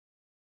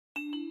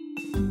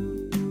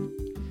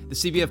The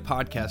CBF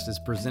podcast is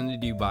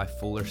presented to you by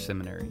Fuller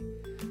Seminary.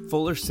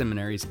 Fuller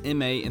Seminary's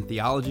MA in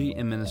Theology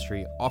and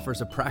Ministry offers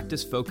a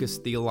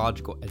practice-focused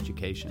theological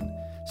education.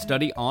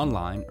 Study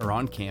online or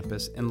on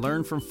campus and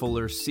learn from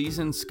Fuller's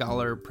seasoned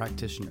scholar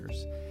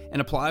practitioners, and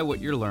apply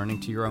what you're learning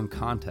to your own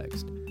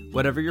context.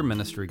 Whatever your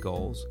ministry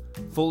goals,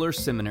 Fuller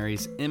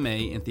Seminary's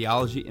MA in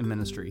Theology and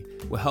Ministry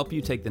will help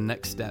you take the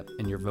next step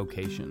in your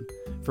vocation.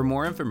 For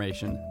more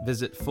information,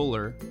 visit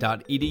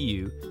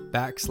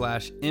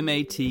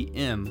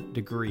fuller.edu/MATM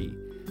degree.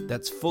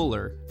 That's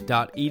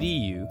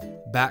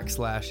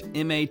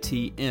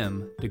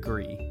fuller.edu/MATM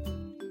degree.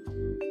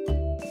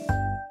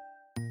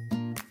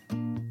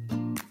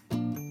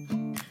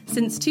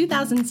 Since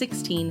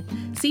 2016,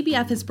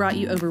 CBF has brought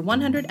you over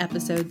 100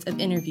 episodes of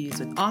interviews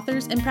with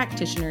authors and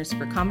practitioners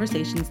for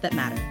conversations that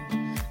matter.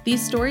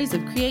 These stories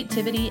of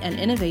creativity and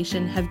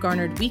innovation have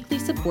garnered weekly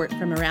support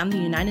from around the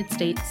United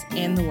States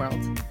and the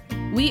world.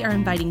 We are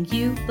inviting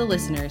you, the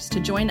listeners, to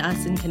join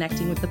us in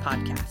connecting with the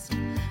podcast.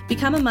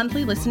 Become a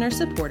monthly listener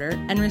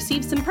supporter and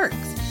receive some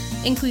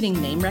perks,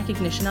 including name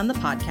recognition on the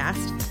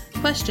podcast,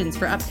 questions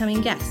for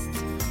upcoming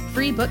guests,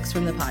 free books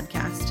from the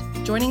podcast,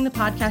 joining the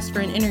podcast for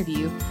an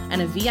interview,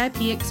 and a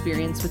VIP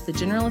experience with the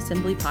General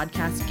Assembly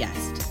podcast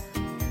guest.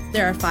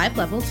 There are 5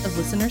 levels of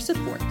listener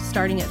support,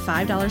 starting at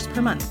 $5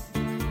 per month.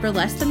 For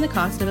less than the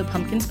cost of a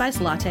pumpkin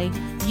spice latte,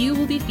 you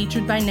will be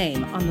featured by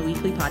name on the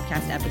weekly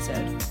podcast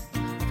episode.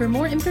 For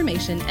more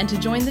information and to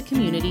join the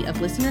community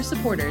of listener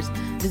supporters,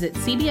 visit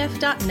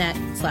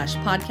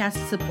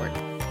cbf.net/podcast support.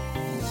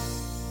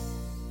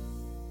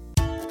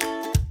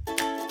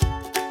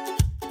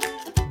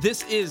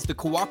 This is the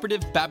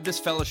Cooperative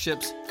Baptist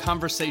Fellowship's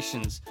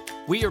Conversations.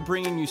 We are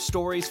bringing you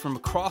stories from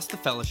across the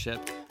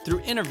fellowship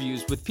through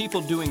interviews with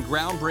people doing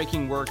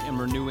groundbreaking work in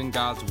renewing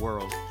God's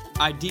world.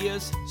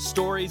 Ideas,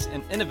 stories,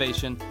 and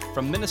innovation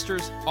from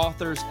ministers,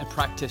 authors, and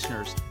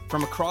practitioners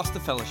from across the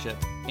fellowship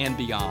and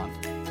beyond.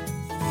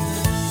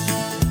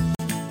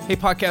 Hey,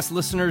 podcast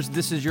listeners,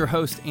 this is your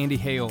host, Andy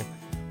Hale.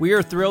 We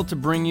are thrilled to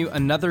bring you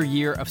another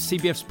year of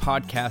CBF's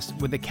podcast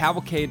with a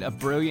cavalcade of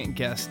brilliant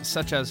guests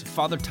such as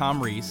Father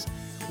Tom Reese,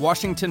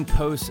 Washington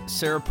Post's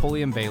Sarah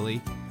Pulliam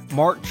Bailey,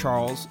 Mark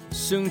Charles,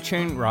 Soong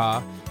Cheng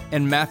Ra,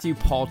 and Matthew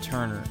Paul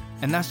Turner.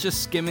 And that's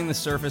just skimming the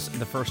surface of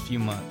the first few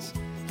months.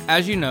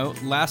 As you know,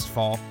 last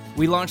fall,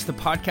 we launched the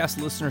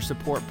Podcast Listener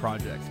Support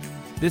Project.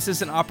 This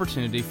is an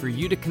opportunity for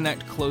you to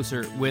connect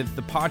closer with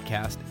the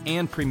podcast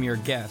and premier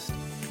guests.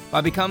 By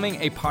becoming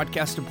a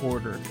podcast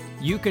supporter,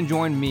 you can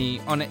join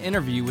me on an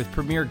interview with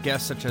premier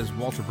guests such as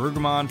Walter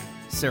Brueggemann,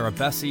 Sarah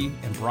Bessey,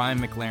 and Brian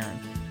McLaren.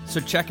 So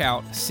check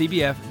out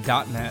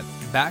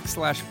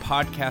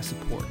cbf.net/podcast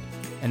support.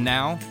 And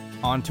now,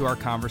 on to our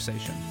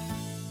conversation.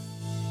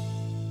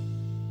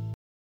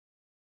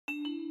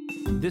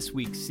 This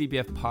week's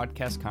CBF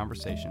podcast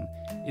conversation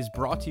is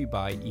brought to you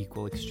by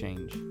Equal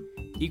Exchange.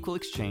 Equal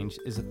Exchange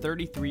is a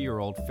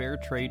 33-year-old fair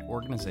trade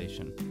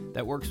organization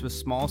that works with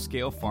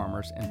small-scale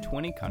farmers in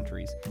 20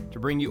 countries to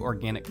bring you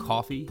organic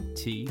coffee,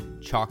 tea,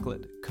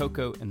 chocolate,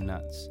 cocoa, and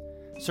nuts.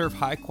 Serve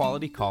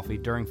high-quality coffee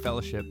during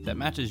fellowship that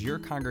matches your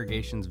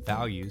congregation's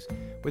values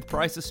with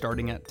prices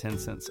starting at 10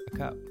 cents a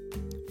cup.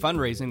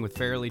 Fundraising with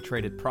fairly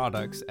traded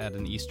products at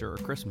an Easter or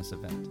Christmas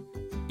event.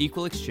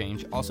 Equal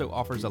Exchange also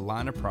offers a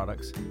line of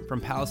products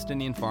from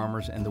Palestinian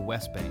farmers in the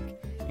West Bank,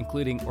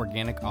 including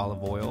organic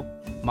olive oil,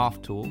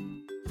 Maftool,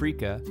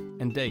 Freekeh,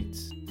 and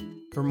dates.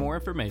 For more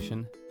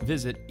information,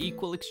 visit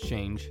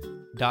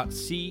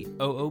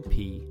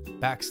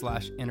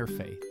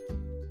equalexchange.coop/interfaith.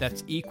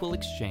 That's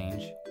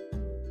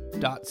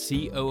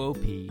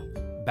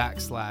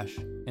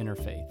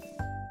equalexchange.coop/interfaith.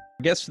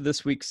 Our guest for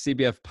this week's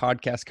CBF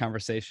podcast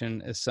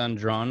conversation is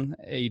Shundron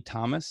A.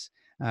 Thomas.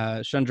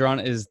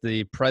 Shundron is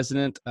the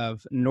president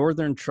of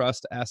Northern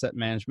Trust Asset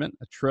Management,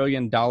 a $1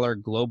 trillion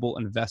global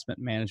investment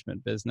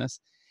management business.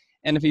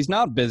 And if he's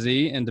not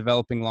busy in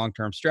developing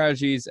long-term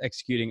strategies,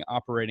 executing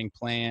operating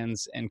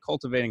plans, and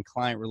cultivating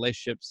client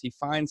relationships, he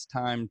finds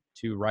time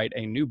to write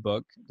a new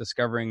book,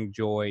 Discovering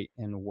Joy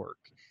in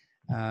Work.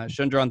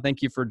 Shundron,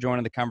 thank you for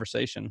joining the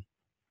conversation.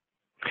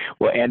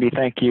 Well, Andy,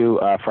 thank you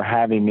for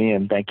having me,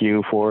 and thank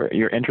you for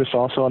your interest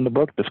also in the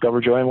book,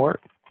 Discover Joy in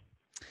Work.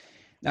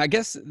 Now, I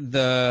guess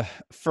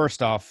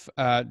first off,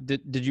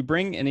 did you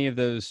bring any of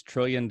those $1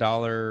 trillion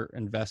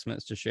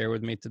investments to share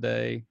with me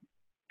today?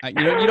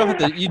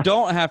 You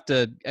don't have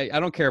to. I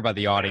don't care about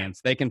the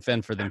audience; they can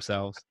fend for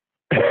themselves.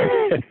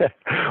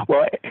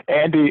 Well,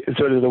 Andy,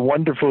 sort of the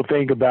wonderful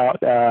thing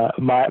about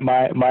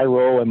my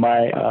role and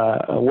my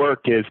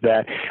work is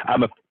that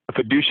I'm a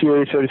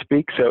fiduciary, so to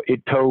speak. So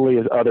it totally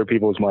is other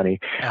people's money.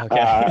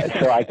 Okay.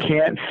 So I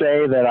can't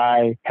say that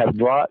I have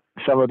brought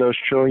some of those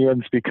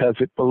trillions because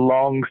it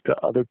belongs to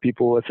other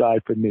people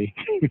aside from me.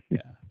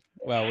 Yeah.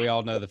 Well, we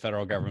all know the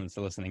federal government's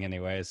listening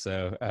anyway,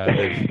 so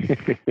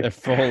they're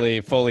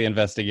fully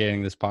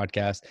investigating this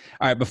podcast.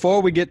 All right,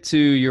 before we get to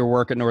your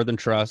work at Northern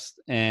Trust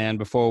and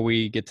before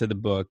we get to the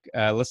book,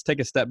 let's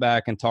take a step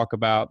back and talk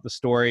about the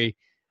story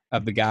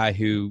of the guy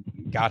who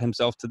got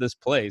himself to this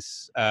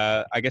place.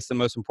 I guess the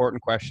most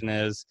important question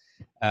is,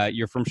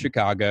 You're from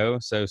Chicago,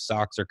 so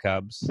Sox or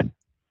Cubs?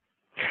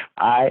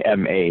 I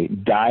am a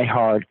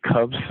diehard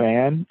Cubs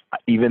fan,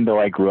 even though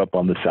I grew up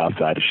on the south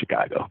side of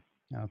Chicago.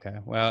 Okay.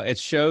 Well, it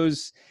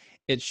shows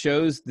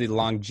the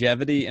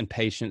longevity and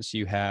patience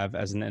you have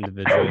as an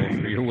individual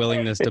for your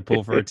willingness to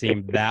pull for a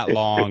team that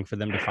long for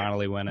them to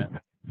finally win it.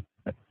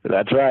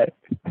 That's right.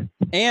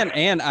 And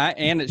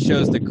it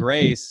shows the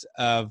grace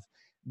of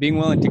being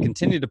willing to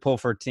continue to pull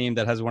for a team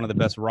that has one of the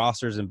best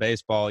rosters in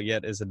baseball,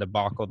 yet is a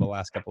debacle the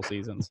last couple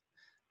seasons.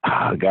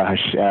 Oh,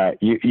 gosh,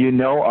 you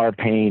know our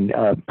pain,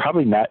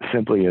 probably not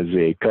simply as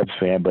a Cubs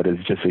fan, but as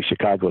just a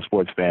Chicago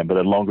sports fan, but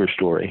a longer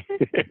story.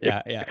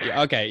 Yeah.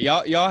 Okay,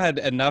 y'all had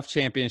enough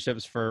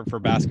championships for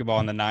basketball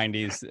in the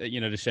 90s,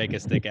 to shake a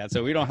stick at.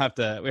 So we don't have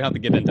to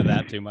get into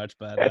that too much.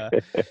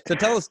 But so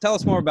tell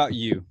us more about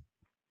you.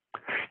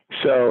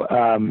 So,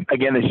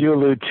 again, as you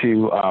allude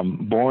to,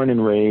 born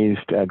and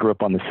raised, grew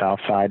up on the south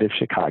side of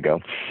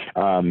Chicago.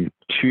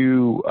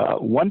 Two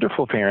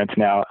wonderful parents.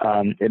 Now,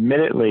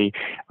 admittedly,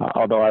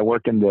 although I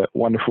work in the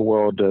wonderful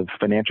world of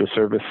financial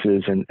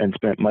services and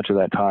spent much of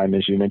that time,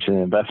 as you mentioned,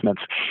 in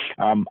investments,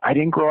 I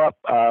didn't grow up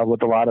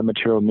with a lot of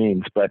material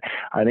means. But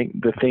I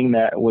think the thing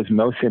that was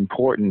most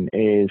important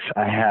is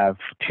I have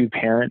two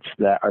parents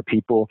that are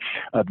people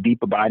of deep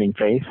abiding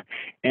faith.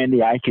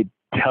 Andy, I could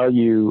tell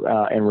you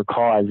and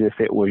recall as if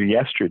it was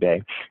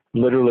yesterday,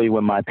 literally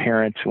when my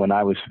parents, when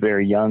I was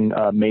very young,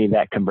 made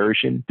that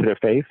conversion to their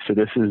faith. So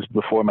this is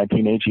before my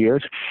teenage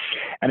years.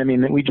 And I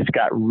mean, we just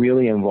got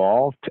really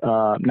involved,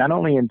 not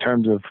only in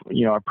terms of,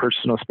 our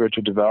personal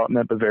spiritual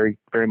development, but very,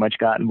 very much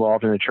got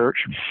involved in the church.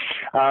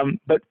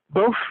 But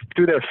both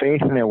through their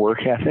faith and their work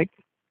ethic,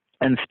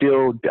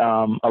 instilled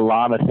a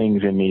lot of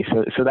things in me.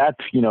 So that's,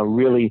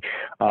 really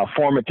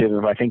formative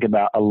if I think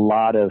about a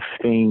lot of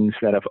things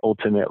that I've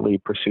ultimately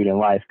pursued in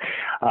life.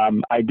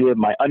 I did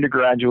my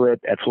undergraduate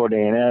at Florida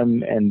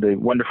A&M in the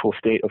wonderful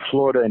state of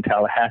Florida in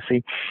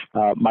Tallahassee.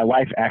 My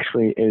wife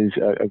actually is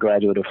a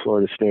graduate of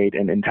Florida State,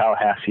 and in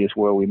Tallahassee is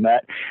where we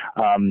met.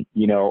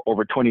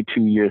 Over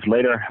 22 years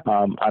later,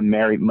 I'm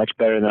married much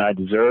better than I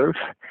deserve,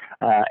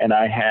 and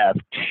I have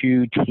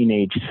two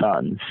teenage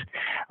sons.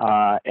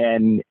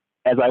 And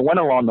as I went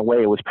along the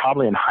way, it was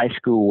probably in high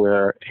school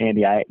where,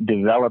 Andy, I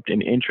developed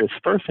an interest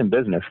first in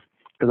business,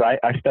 because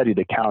I studied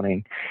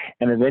accounting.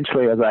 And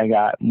eventually, as I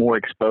got more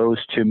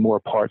exposed to more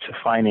parts of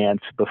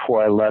finance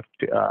before I left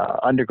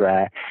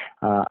undergrad,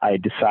 I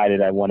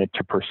decided I wanted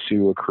to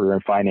pursue a career in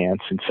finance.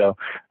 And so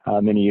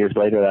many years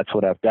later, that's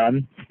what I've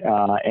done.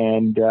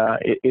 And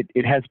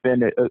it has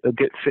been a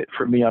good fit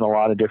for me on a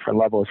lot of different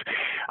levels.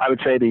 I would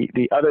say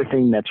the other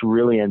thing that's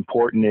really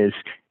important is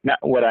not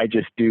what I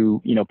just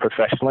do,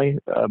 professionally,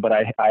 but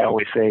I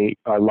always say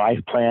our life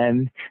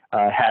plan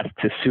has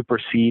to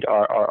supersede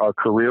our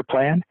career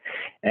plan.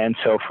 And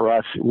so for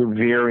us, we're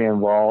very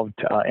involved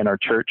in our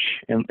church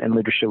and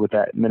leadership with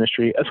that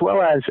ministry, as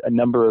well as a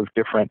number of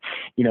different,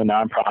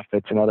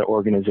 nonprofits and other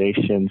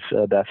organizations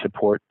that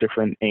support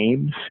different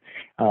aims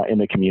in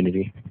the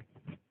community.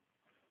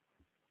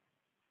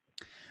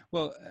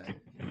 Well,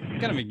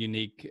 kind of a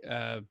unique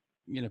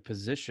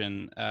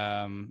position.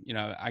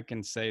 I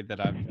can say that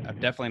I've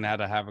definitely had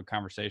to have a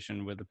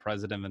conversation with the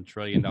president of a $1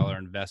 trillion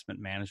investment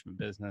management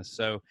business.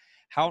 So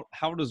how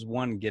does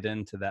one get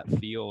into that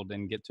field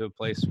and get to a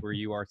place where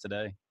you are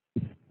today?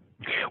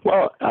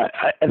 Well,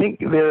 I think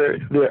there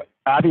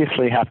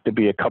obviously have to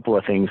be a couple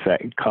of things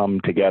that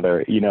come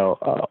together.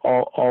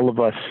 All of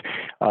us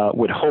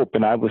would hope,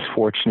 and I was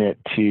fortunate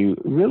to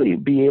really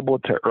be able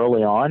to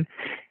early on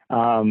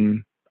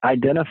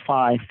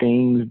identify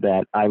things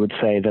that I would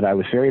say that I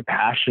was very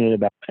passionate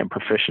about and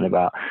proficient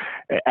about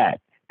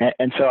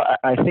And so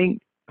I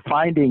think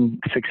finding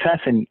success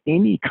in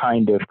any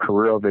kind of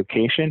career or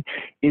vocation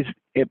is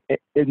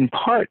in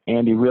part,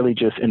 Andy, really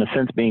just in a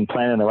sense being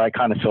planted in the right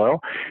kind of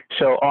soil.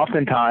 So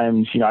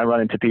oftentimes, I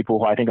run into people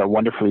who I think are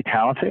wonderfully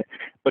talented,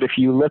 but if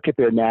you look at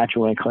their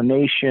natural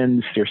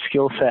inclinations, their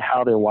skill set,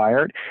 how they're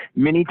wired,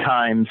 many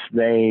times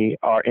they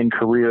are in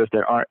careers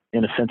that aren't,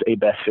 in a sense, a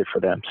best fit for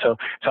them. So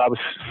I was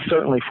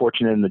certainly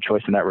fortunate in the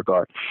choice in that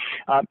regard.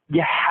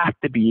 You have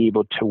to be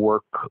able to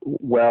work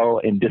well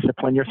and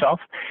discipline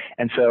yourself.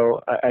 And so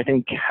I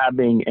think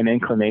having an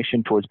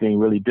inclination towards being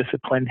really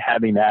disciplined,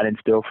 having that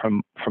instilled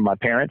from my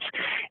parents.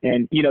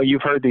 And,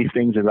 you've heard these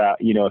things about,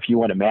 if you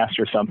want to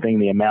master something,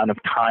 the amount of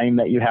time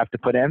that you have to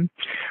put in.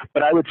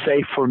 But I would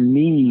say for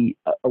me,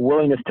 a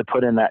willingness to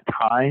put in that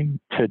time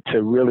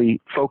to really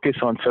focus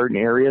on certain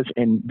areas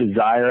and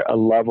desire a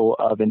level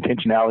of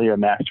intentionality or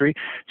mastery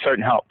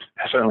certainly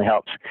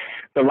helps.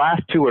 The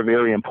last two are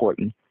very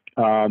important.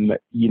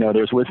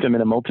 There's wisdom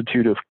in a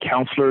multitude of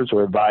counselors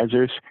or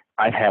advisors.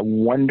 I've had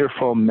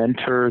wonderful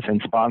mentors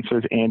and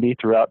sponsors, Andy,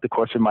 throughout the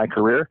course of my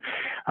career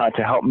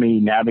to help me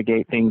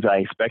navigate things I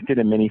expected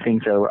and many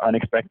things that were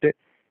unexpected.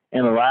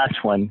 And the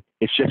last one,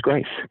 it's just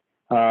grace.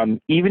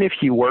 Even if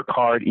you work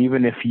hard,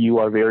 even if you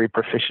are very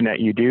proficient at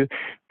you do,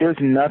 there's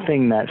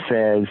nothing that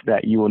says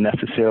that you will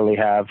necessarily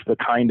have the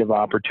kind of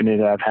opportunity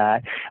that I've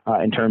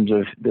had in terms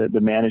of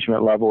the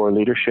management level or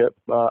leadership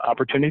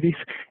opportunities.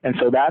 And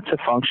so that's a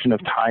function of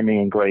timing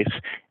and grace.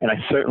 And I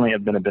certainly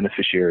have been a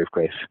beneficiary of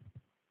grace.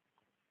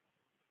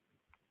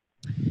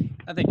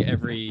 I think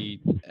every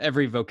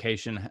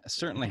vocation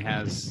certainly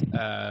has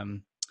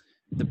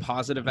the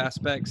positive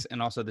aspects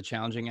and also the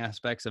challenging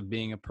aspects of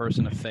being a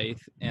person of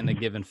faith in a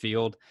given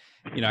field.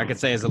 I could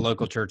say as a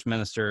local church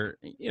minister,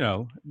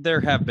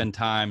 there have been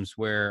times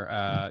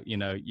where,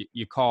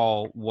 you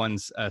call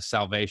one's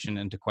salvation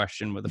into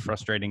question with the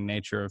frustrating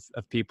nature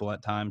of people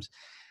at times.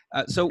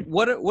 So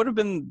what have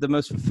been the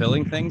most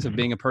fulfilling things of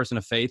being a person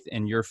of faith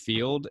in your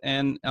field?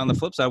 And on the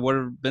flip side, what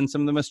have been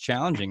some of the most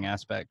challenging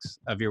aspects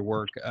of your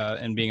work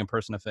in being a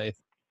person of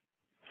faith?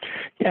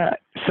 Yeah.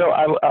 So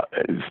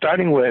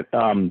starting with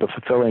the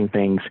fulfilling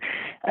things,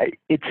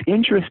 it's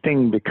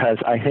interesting because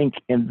I think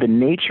in the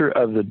nature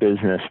of the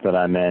business that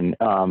I'm in,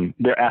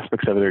 there are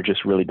aspects of it that are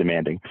just really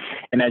demanding.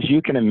 And as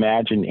you can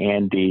imagine,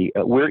 Andy,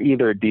 we're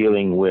either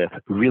dealing with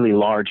really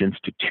large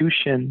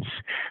institutions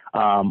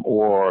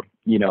or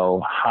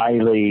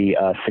highly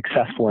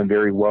successful and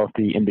very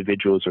wealthy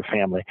individuals or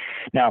family.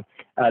 Now,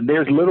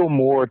 there's little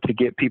more to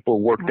get people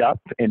worked up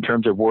in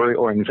terms of worry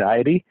or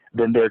anxiety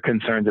than their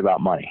concerns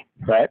about money,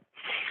 right?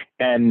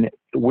 And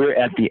we're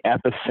at the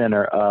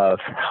epicenter of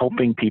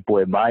helping people,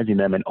 advising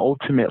them, and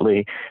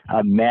ultimately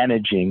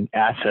managing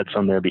assets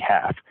on their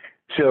behalf.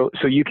 So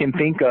you can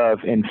think of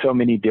in so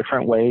many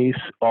different ways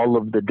all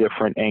of the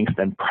different angst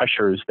and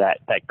pressures that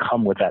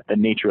come with that, the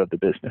nature of the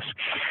business.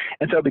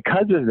 And so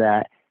because of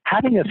that,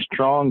 having a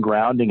strong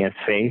grounding in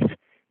faith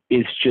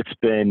is just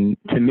been,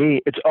 to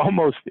me, it's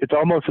almost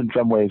in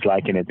some ways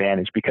like an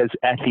advantage, because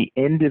at the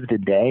end of the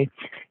day,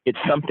 it's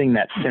something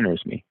that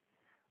centers me.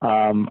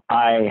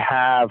 I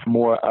have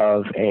more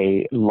of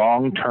a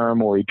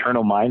long-term or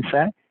eternal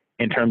mindset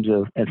in terms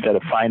of, instead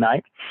of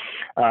finite.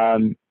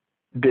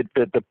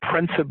 The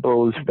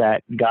principles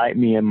that guide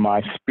me in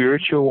my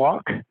spiritual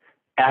walk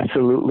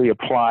absolutely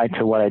apply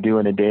to what I do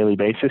on a daily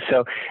basis.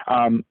 So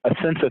a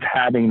sense of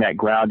having that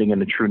grounding in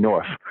the true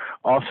north.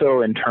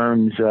 Also in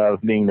terms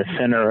of being the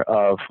center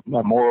of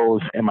my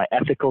morals and my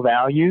ethical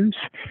values.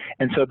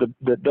 And so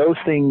those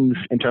things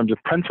in terms of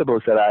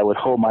principles that I would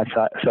hold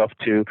myself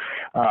to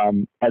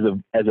as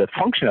a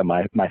function of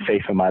my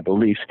faith and my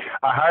beliefs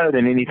are higher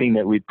than anything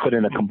that we'd put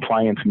in a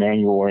compliance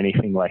manual or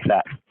anything like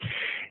that.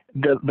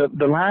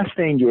 The last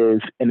thing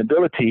is an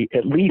ability,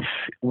 at least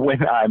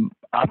when I'm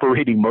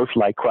operating most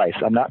like Christ,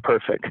 I'm not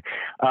perfect,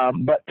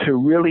 but to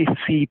really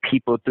see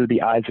people through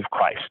the eyes of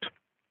Christ.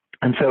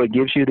 And so it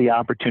gives you the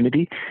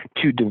opportunity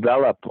to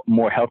develop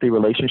more healthy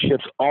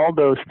relationships. All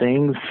those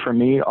things for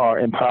me are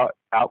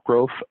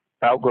outgrowths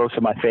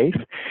of my faith.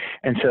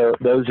 And so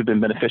those have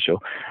been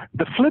beneficial.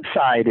 The flip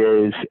side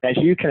is, as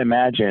you can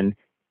imagine,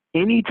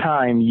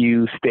 anytime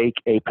you stake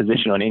a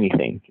position on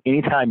anything,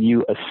 anytime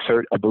you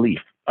assert a belief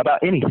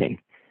about anything,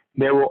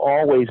 there will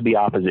always be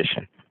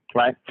opposition,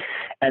 right?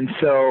 And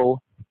so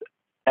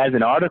as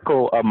an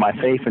article of my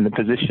faith in the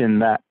position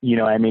that,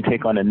 I may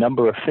take on a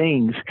number of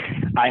things,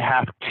 I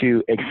have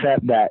to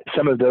accept that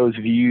some of those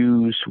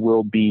views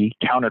will be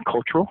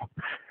countercultural.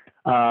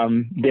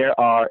 There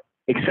are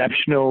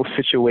exceptional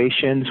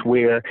situations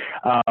where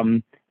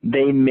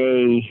they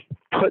may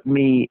put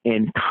me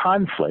in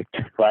conflict,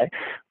 right,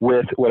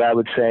 with what I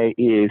would say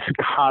is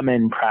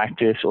common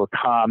practice or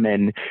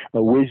common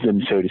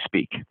wisdom, so to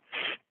speak.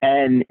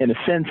 And in a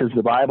sense, as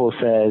the Bible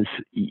says,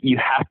 you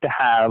have to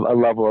have a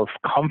level of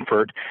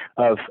comfort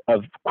of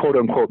quote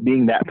unquote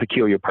being that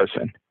peculiar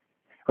person,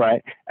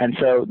 right? And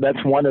so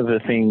that's one of the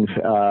things,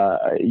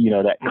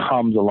 that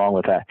comes along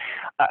with that.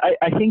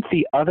 I think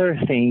the other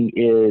thing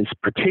is,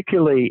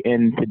 particularly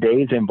in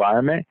today's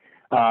environment,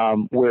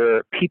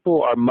 where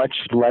people are much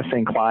less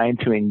inclined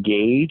to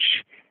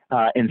engage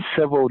in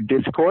civil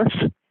discourse,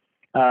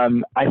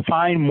 I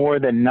find more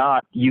than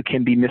not you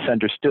can be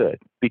misunderstood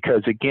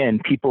because, again,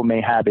 people may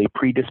have a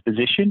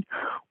predisposition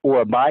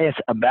or a bias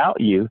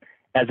about you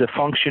as a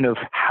function of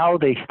how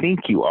they think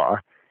you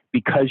are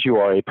because you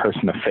are a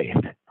person of faith,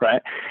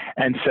 right?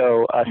 And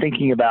so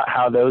thinking about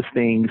how those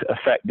things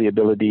affect the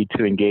ability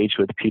to engage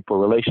with people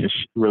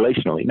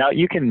relationally. Now,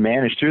 you can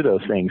manage through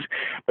those things,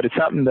 but it's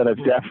something that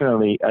I've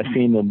definitely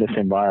seen in this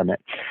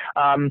environment.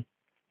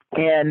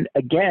 And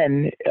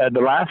again, the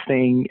last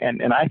thing,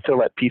 and I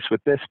feel at peace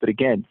with this, but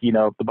again,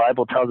 the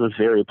Bible tells us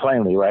very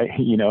plainly, right?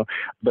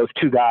 Those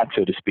two gods,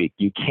 so to speak.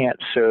 You can't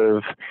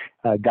serve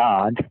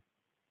God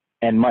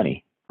and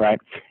money, right?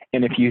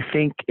 And if you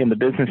think in the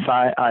business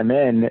I'm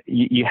in,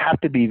 you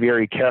have to be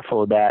very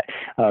careful that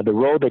the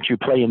role that you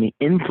play and the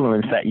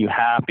influence that you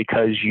have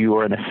because you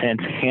are, in a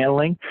sense,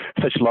 handling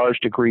such large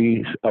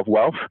degrees of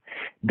wealth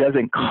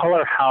doesn't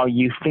color how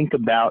you think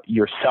about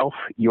yourself,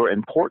 your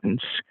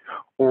importance,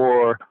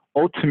 or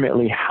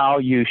ultimately how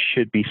you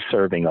should be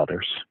serving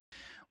others.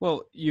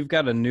 Well, you've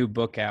got a new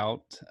book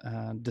out,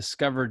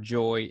 Discover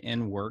Joy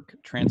in Work,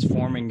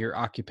 Transforming Your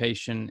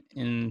Occupation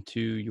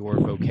into Your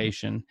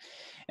Vocation.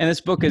 And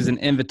this book is an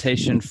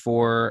invitation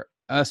for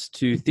us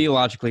to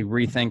theologically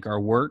rethink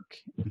our work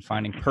and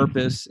finding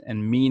purpose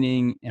and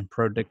meaning and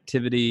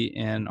productivity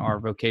in our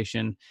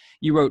vocation.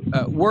 You wrote,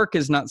 work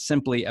is not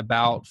simply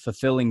about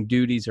fulfilling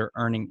duties or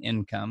earning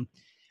income.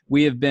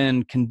 We have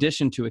been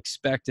conditioned to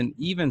expect and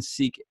even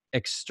seek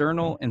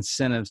external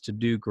incentives to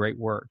do great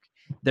work.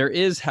 There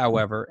is,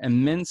 however,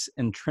 immense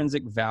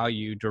intrinsic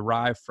value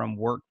derived from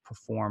work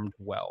performed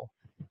well.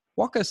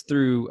 Walk us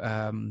through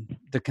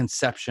the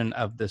conception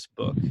of this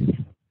book.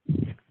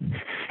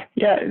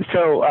 Yeah.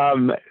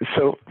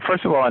 So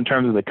first of all, in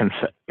terms of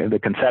the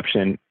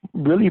conception,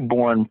 really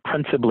born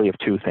principally of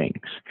two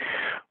things.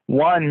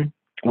 One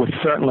was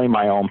certainly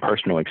my own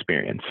personal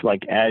experience.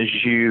 Like as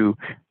you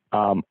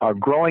are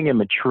growing and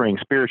maturing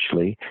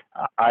spiritually,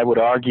 I would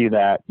argue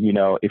that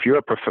if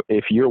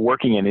you're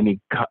working in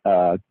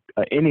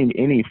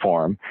any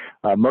form,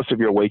 most of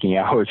your waking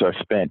hours are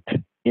spent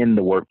in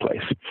the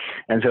workplace.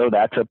 And so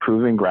that's a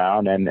proving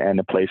ground and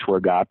a place where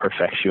God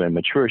perfects you and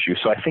matures you.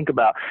 So I think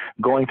about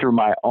going through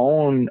my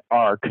own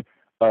arc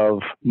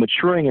of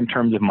maturing in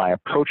terms of my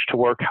approach to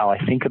work, how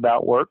I think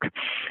about work,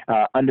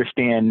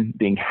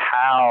 understanding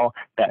how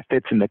that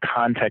fits in the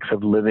context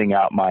of living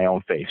out my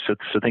own faith. So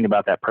think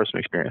about that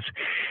personal experience.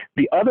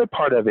 The other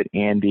part of it,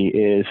 Andy,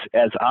 is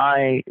as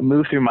I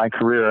moved through my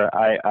career,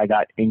 I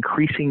got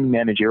increasing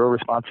managerial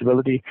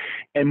responsibility.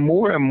 And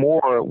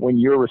more when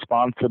you're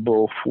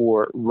responsible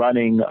for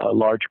running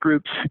large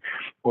groups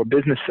or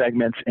business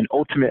segments and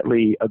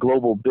ultimately a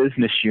global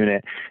business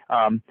unit,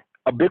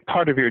 a big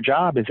part of your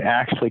job is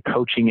actually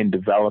coaching and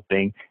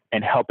developing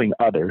and helping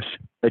others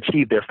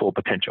achieve their full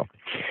potential.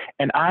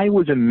 And I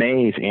was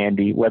amazed,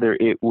 Andy, whether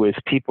it was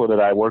people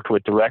that I worked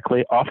with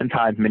directly,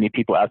 oftentimes many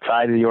people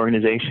outside of the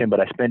organization, but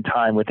I spent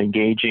time with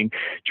engaging,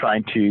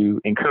 trying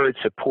to encourage,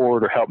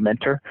 support, or help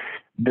mentor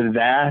the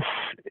vast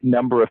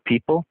number of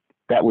people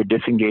that would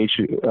disengage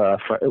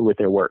with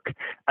their work.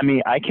 I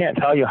mean, I can't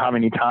tell you how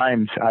many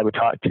times I would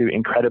talk to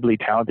incredibly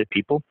talented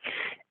people,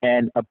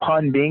 and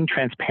upon being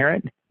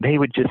transparent, they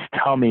would just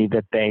tell me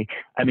that they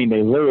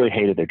literally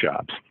hated their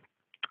jobs.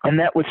 And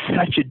that was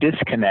such a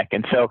disconnect.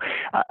 And so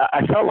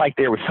I felt like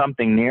there was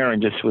something there and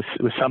just was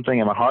something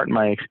in my heart and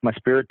my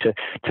spirit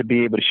to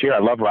be able to share. I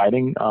love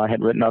writing. I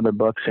had written other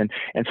books. And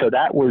so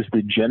that was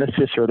the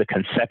genesis or the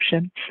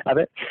conception of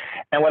it.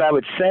 And what I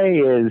would say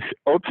is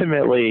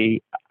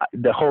ultimately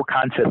the whole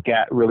concept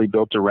got really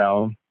built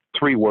around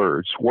three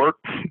words: work,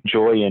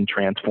 joy, and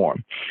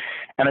transform.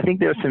 And I think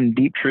there's some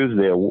deep truths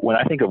there. When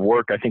I think of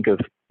work, I think of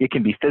it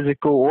can be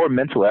physical or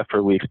mental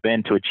effort we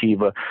expend to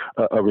achieve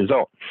a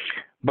result.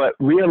 But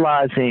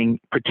realizing,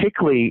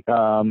 particularly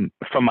from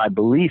my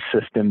belief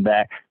system,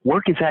 that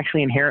work is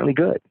actually inherently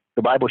good.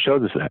 The Bible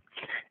shows us that.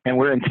 And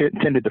we're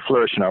intended to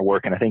flourish in our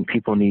work, and I think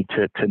people need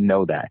to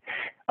know that.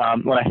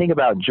 When I think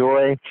about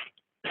joy,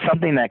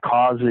 something that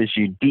causes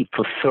you deep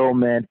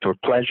fulfillment or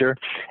pleasure,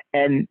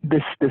 and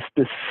this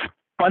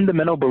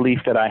fundamental belief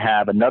that I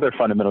have, another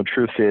fundamental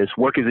truth is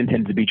work is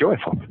intended to be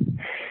joyful.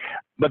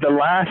 But the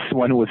last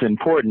one was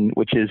important,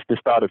 which is this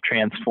thought of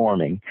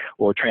transforming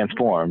or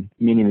transform,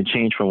 meaning to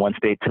change from one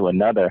state to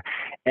another.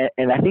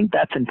 And I think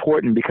that's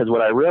important because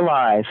what I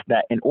realized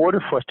that in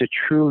order for us to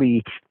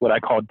truly, what I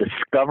call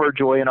discover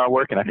joy in our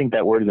work, and I think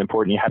that word is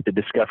important, you have to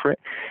discover it,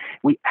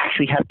 we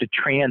actually have to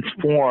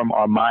transform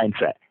our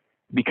mindset.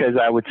 Because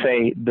I would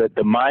say that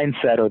the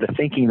mindset or the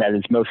thinking that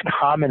is most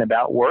common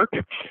about work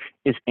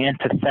is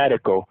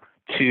antithetical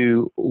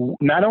to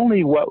not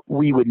only what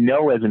we would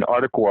know as an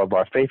article of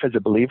our faith as a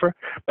believer,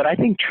 but I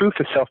think truth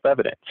is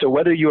self-evident. So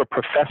whether you're a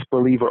professed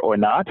believer or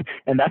not,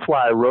 and that's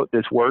why I wrote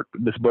this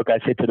book, I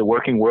say to the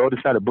working world,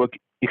 it's not a book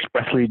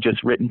expressly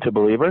just written to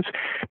believers,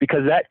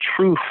 because that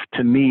truth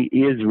to me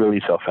is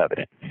really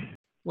self-evident.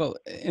 Well,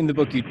 in the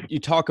book, you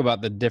talk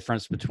about the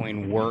difference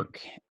between work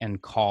and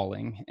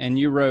calling, and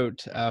you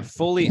wrote,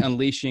 fully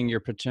unleashing your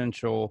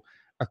potential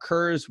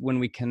occurs when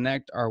we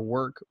connect our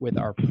work with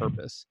our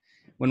purpose.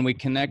 When we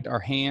connect our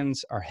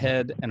hands, our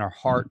head, and our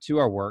heart to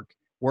our work,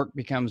 work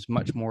becomes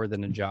much more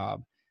than a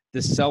job.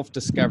 This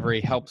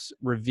self-discovery helps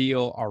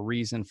reveal our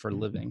reason for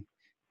living.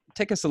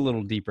 Take us a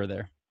little deeper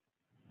there.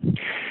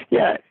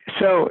 Yeah,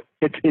 so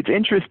it's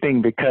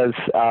interesting because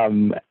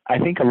I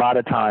think a lot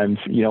of times,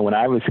 when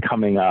I was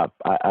coming up,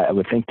 I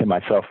would think to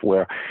myself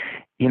where,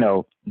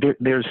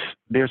 there's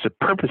a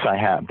purpose I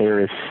have. There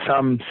is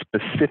some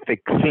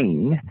specific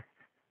thing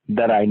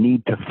that I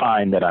need to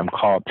find that I'm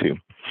called to.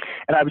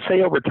 And I would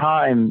say over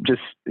time,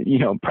 just,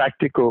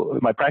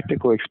 my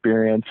practical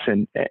experience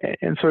and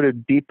sort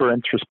of deeper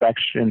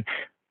introspection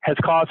has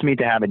caused me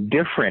to have a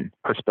different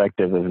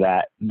perspective of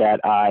that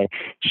I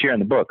share in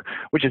the book,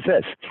 which is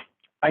this.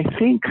 I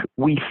think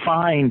we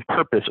find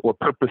purpose or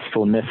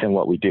purposefulness in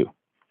what we do.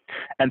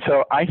 And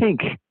so I think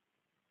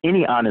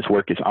any honest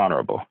work is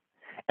honorable.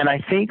 And I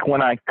think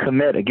when I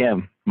commit,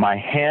 again, my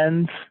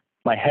hands,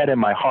 my head, and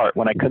my heart,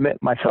 when I commit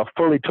myself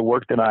fully to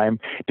work that I'm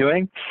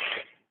doing,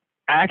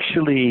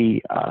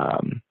 actually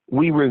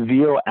we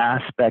reveal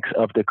aspects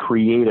of the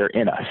Creator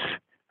in us,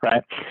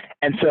 right?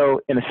 And so,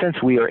 in a sense,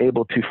 we are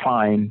able to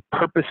find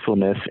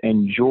purposefulness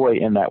and joy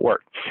in that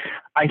work.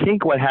 I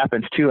think what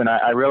happens too, and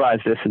I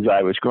realized this as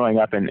I was growing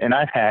up, and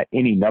I've had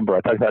any number,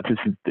 I talk about this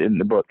in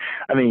the book.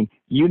 I mean,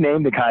 you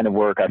name the kind of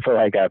work, I feel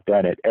like I've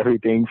done it.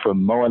 Everything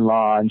from mowing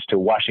lawns to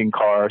washing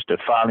cars to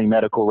filing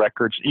medical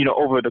records,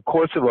 over the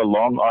course of a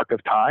long arc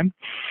of time.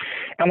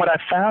 And what I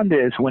found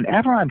is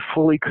whenever I'm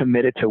fully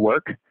committed to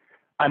work,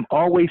 I'm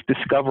always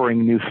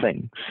discovering new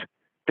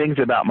things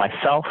about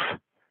myself,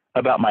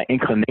 about my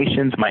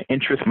inclinations, my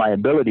interests, my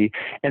ability.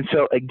 And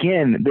so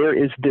again, there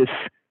is this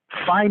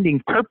finding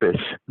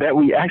purpose that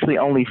we actually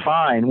only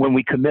find when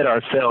we commit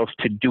ourselves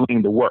to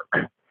doing the work.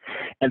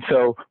 And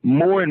so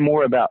more and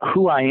more about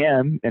who I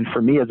am, and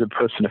for me as a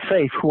person of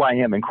faith, who I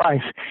am in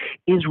Christ,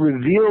 is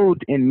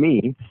revealed in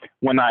me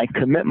when I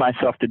commit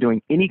myself to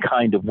doing any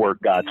kind of work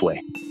God's way.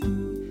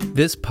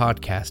 This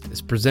podcast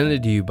is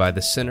presented to you by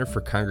the Center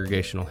for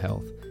Congregational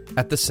Health.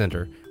 At the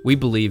Center, we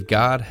believe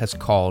God has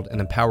called and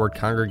empowered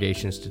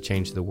congregations to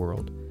change the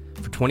world.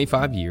 For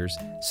 25 years,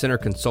 Center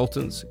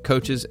consultants,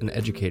 coaches, and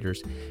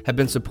educators have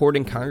been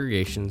supporting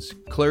congregations,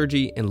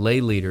 clergy, and lay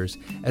leaders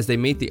as they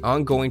meet the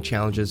ongoing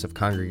challenges of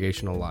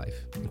congregational life,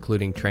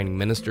 including training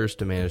ministers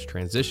to manage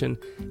transition,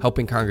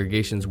 helping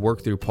congregations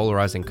work through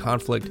polarizing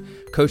conflict,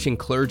 coaching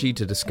clergy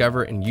to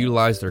discover and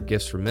utilize their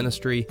gifts for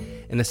ministry,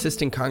 and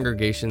assisting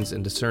congregations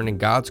in discerning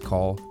God's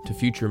call to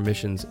future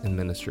missions and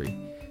ministry.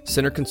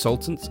 Center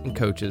consultants and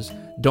coaches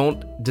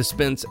don't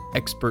dispense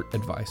expert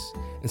advice.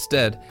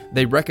 Instead,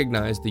 they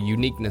recognize the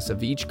uniqueness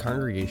of each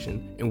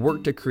congregation and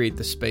work to create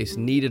the space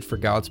needed for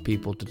God's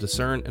people to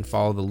discern and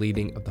follow the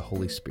leading of the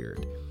Holy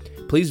Spirit.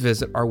 Please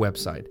visit our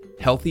website,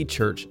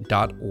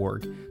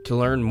 healthychurch.org, to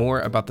learn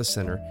more about the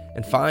Center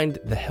and find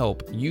the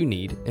help you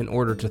need in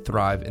order to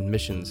thrive in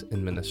missions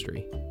and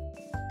ministry.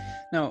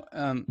 Now,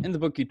 in the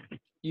book,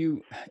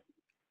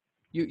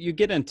 you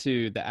get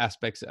into the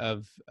aspects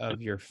of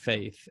your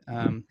faith.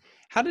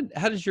 How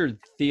does your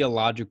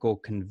theological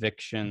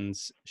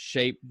convictions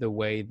shape the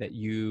way that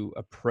you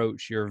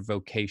approach your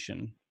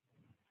vocation?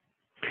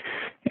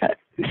 Yeah,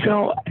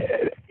 so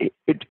it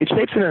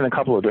shapes it in a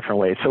couple of different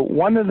ways. So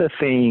one of the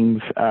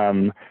things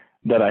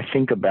that I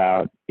think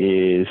about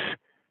is,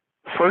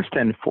 first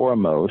and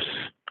foremost,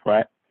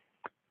 right?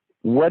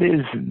 What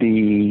is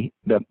the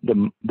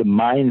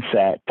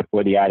mindset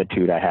or the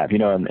attitude I have?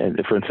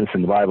 And for instance,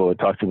 in the Bible, it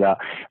talks about,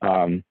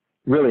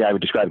 really, I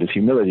would describe it as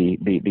humility,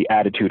 the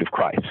attitude of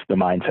Christ, the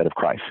mindset of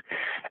Christ.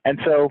 And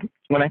so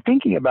when I'm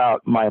thinking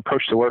about my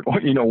approach to work,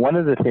 one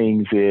of the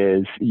things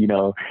is,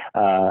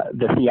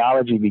 the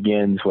theology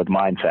begins with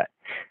mindset.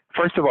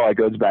 First of all, it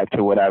goes back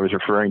to what I was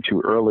referring to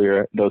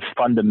earlier, those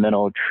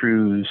fundamental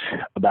truths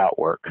about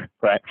work,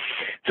 right?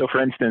 So for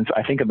instance,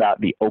 I think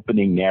about the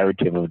opening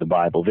narrative of the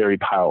Bible, very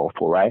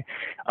powerful, right?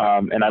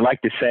 And I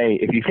like to say,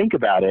 if you think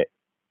about it,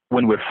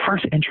 when we're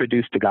first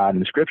introduced to God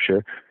in the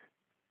Scripture,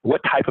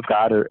 what type of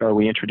God are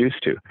we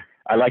introduced to?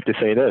 I like to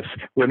say this: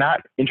 we're not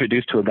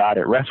introduced to a God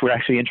at rest, we're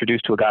actually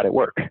introduced to a God at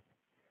work.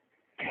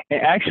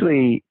 And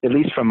actually, at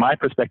least from my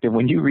perspective,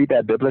 when you read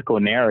that biblical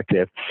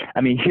narrative,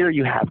 I mean, here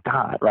you have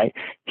God, right?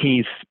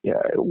 He's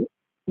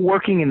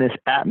working in this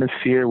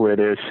atmosphere where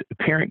there's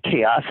apparent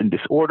chaos and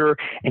disorder,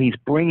 and he's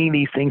bringing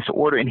these things to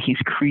order, and he's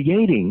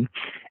creating,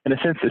 in a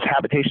sense, this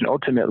habitation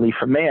ultimately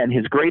for man,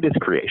 his greatest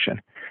creation.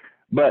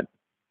 But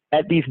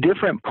at these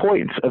different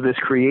points of this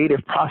creative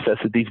process,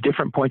 at these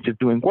different points of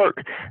doing work,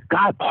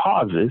 God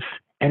pauses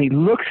and he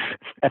looks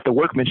at the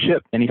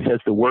workmanship and he says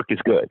the work is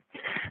good.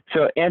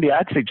 So, Andy,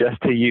 I'd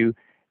suggest to you,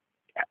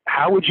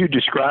 how would you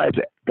describe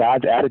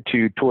God's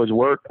attitude towards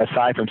work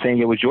aside from saying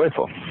it was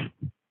joyful?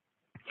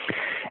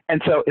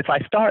 And so if I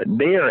start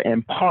there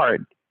in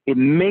part, it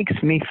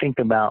makes me think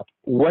about,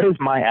 what is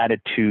my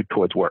attitude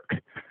towards work?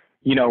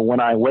 When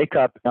I wake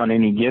up on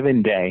any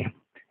given day,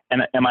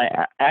 and am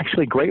I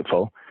actually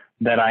grateful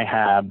that I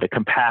have the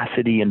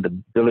capacity and the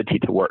ability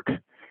to work?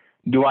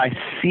 Do I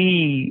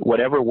see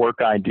whatever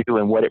work I do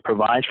and what it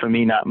provides for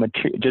me, not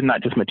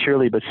just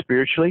materially, but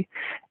spiritually,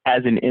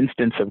 as an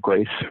instance of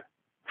grace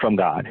from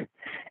God?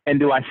 And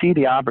do I see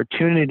the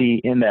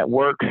opportunity in that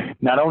work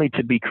not only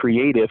to be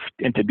creative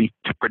and to be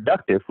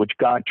productive, which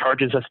God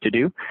charges us to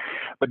do,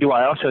 but do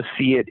I also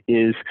see it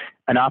as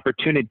an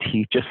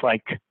opportunity, just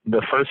like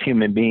the first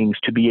human beings,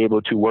 to be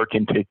able to work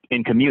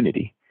in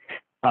community?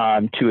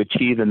 To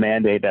achieve the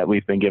mandate that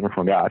we've been given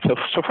from God.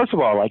 So first of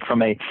all, like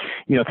from a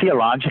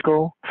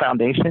theological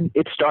foundation,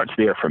 it starts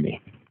there for me.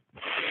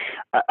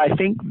 I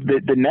think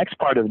the next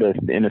part of the,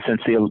 in a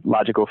sense,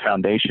 theological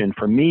foundation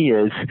for me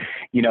is,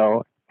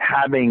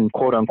 having,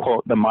 quote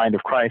unquote, the mind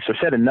of Christ, or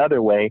said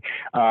another way,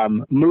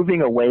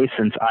 moving away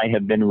since I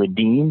have been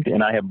redeemed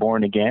and I have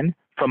born again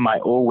from my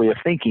old way of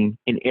thinking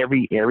in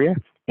every area,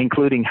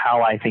 including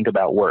how I think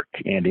about work,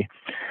 Andy.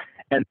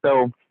 And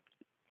so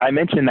I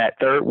mentioned that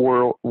third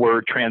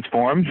word,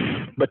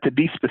 transform, but to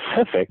be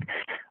specific,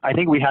 I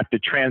think we have to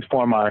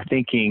transform our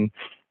thinking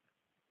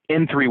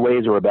in three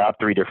ways, or about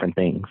three different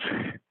things.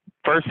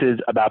 First is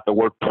about the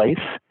workplace.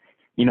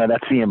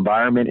 that's the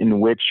environment in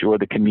which, or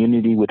the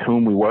community with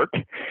whom we work.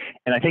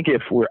 And I think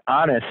if we're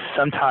honest,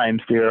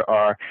 sometimes there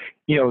are,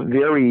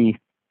 very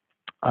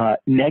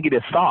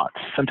negative thoughts.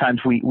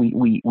 Sometimes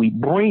we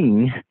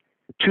bring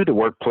to the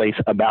workplace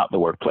about the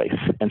workplace.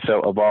 And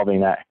so evolving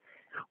that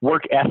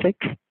work ethic,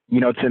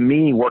 to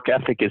me, work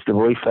ethic is the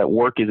belief that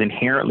work is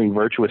inherently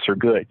virtuous or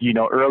good.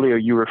 Earlier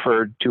you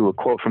referred to a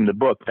quote from the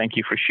book. Thank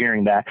you for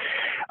sharing that.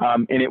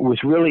 And it was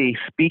really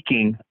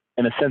speaking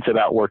in a sense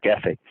about work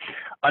ethic,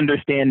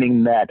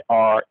 understanding that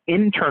our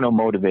internal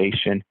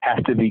motivation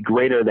has to be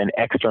greater than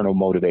external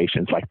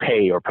motivations like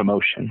pay or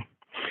promotion.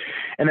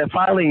 And then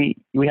finally,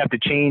 we have to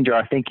change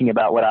our thinking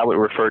about what I would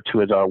refer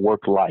to as our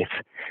work life.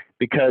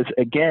 Because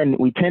again,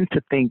 we tend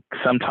to think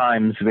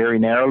sometimes very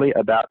narrowly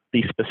about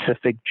the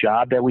specific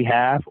job that we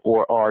have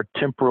or our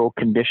temporal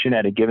condition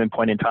at a given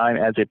point in time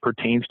as it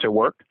pertains to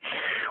work.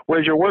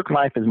 Whereas your work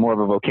life is more of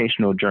a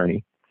vocational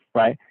journey,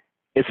 right?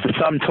 It's the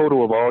sum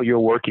total of all your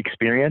work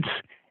experience.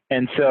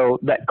 And so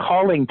that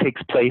calling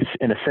takes place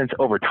in a sense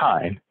over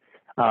time.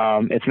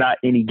 It's not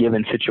any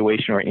given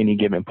situation or any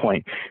given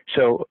point.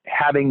 So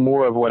having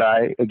more of what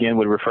I, again,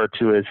 would refer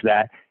to as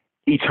that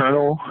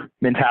eternal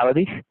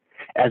mentality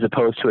as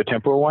opposed to a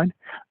temporal one,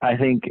 I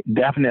think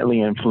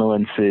definitely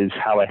influences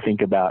how I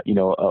think about,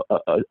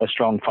 a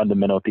strong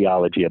fundamental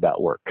theology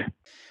about work.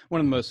 One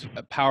of the most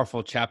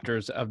powerful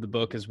chapters of the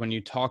book is when you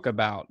talk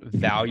about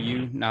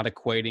value not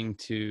equating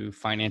to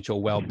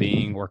financial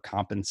well-being or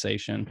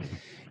compensation.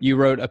 You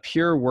wrote, "A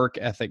pure work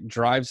ethic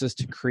drives us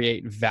to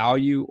create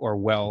value or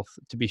wealth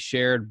to be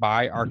shared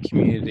by our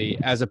community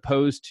as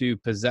opposed to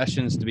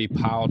possessions to be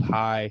piled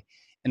high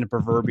in a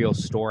proverbial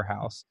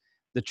storehouse.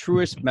 The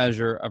truest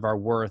measure of our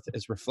worth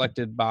is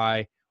reflected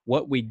by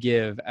what we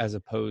give as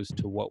opposed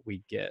to what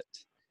we get."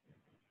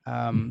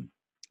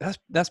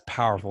 That's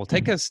powerful.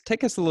 Take us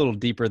a little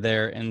deeper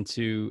there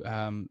into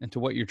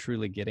what you're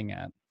truly getting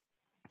at.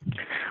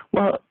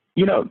 Well,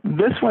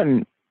 this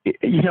one,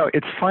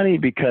 it's funny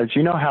because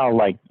how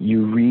like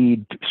you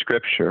read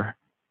scripture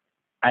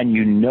and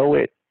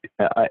it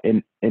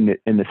in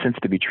the sense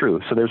to be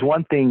true. So there's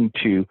one thing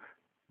to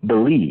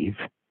believe.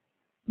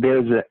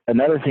 There's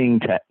another thing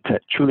to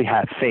truly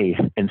have faith,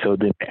 and so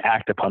then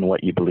act upon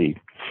what you believe.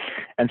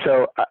 And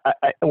so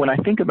when I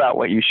think about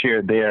what you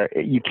shared there,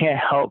 you can't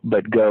help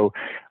but go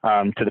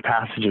to the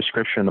passage of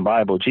scripture in the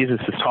Bible. Jesus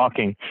is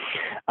talking,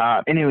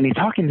 and when he's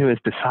talking to his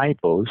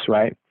disciples,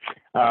 right,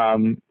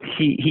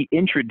 he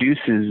introduces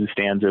the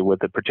stanza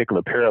with a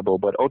particular parable,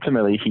 but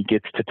ultimately he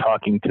gets to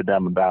talking to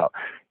them about,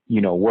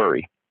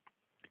 worry.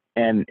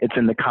 And it's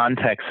in the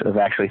context of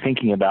actually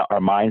thinking about our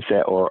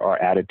mindset or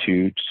our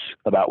attitudes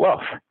about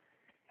wealth.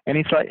 And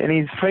he's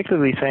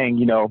effectively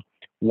saying,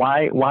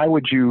 why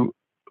would you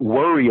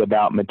worry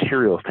about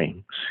material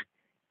things?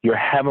 Your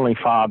heavenly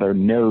Father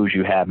knows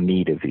you have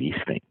need of these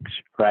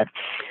things, right?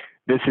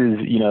 This is,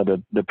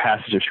 the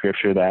passage of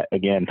scripture that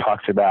again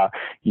talks about,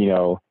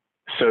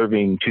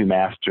 serving two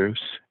masters.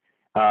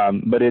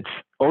 But it's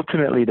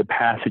ultimately the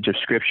passage of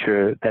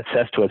scripture that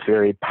says to us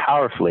very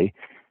powerfully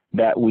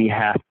that we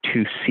have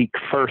to seek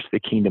first the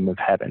kingdom of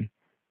heaven,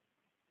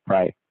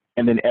 right?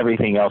 And then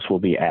everything else will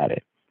be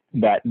added.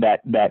 That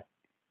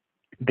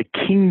the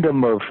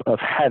kingdom of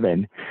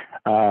heaven,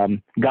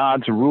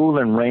 God's rule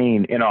and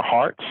reign in our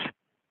hearts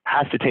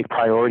has to take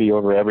priority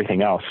over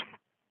everything else.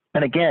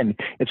 And again,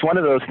 it's one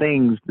of those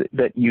things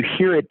that you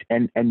hear it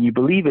and you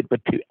believe it,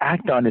 but to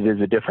act on it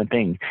is a different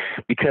thing.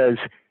 Because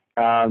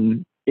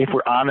if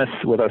we're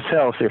honest with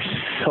ourselves, there's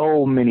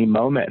so many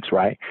moments,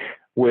 right,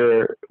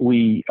 where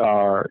we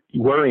are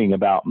worrying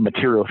about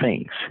material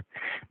things.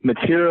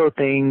 Material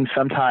things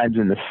sometimes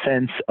in the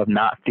sense of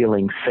not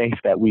feeling safe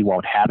that we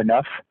won't have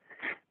enough.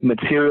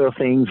 Material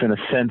things in a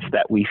sense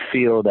that we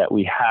feel that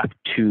we have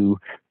to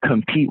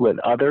compete with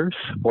others,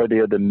 or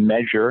they're the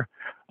measure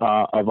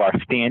of our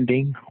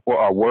standing or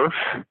our worth.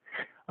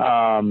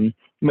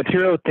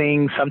 Material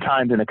things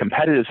sometimes in a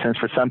competitive sense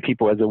for some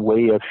people as a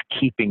way of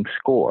keeping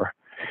score.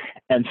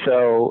 And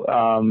so,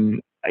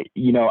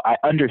 I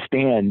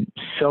understand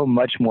so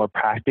much more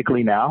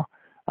practically now,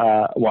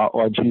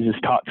 while Jesus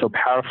taught so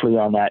powerfully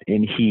on that,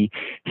 and he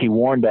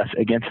warned us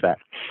against that.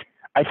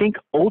 I think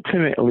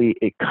ultimately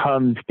it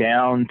comes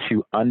down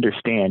to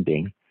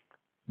understanding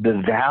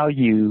the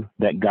value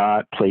that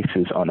God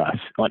places on us,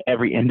 on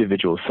every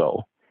individual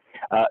soul.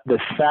 The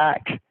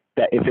fact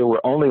that if it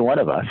were only one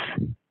of us,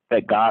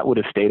 that God would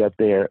have stayed up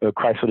there, or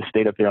Christ would have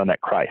stayed up there on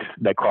that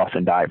cross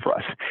and died for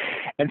us.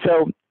 And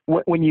so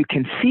when you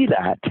can see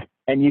that,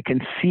 and you can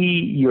see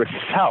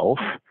yourself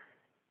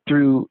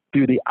through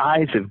the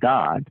eyes of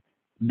God,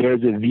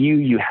 there's a view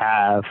you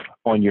have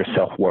on your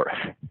self-worth,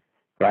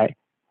 right?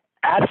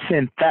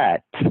 Absent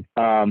that,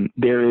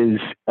 there is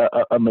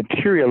a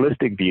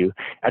materialistic view.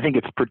 I think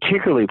it's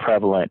particularly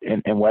prevalent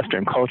in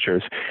Western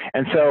cultures.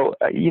 And so,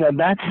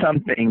 that's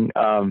something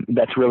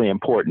that's really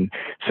important.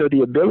 So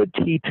the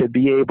ability to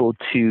be able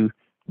to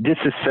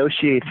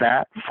disassociate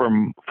that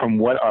from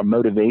what our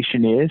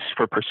motivation is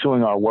for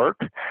pursuing our work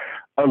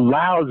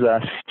allows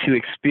us to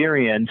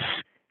experience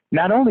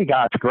not only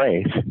God's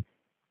grace,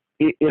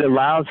 it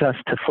allows us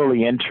to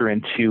fully enter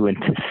into and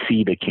to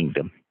see the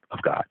kingdom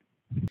of God.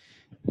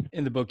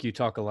 In the book, you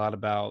talk a lot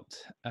about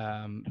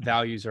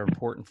values are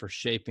important for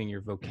shaping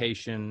your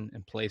vocation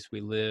and place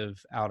we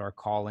live out our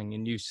calling.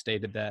 And you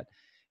stated that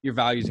your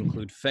values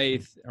include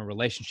faith and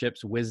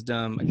relationships,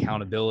 wisdom,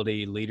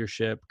 accountability,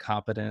 leadership,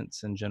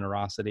 competence, and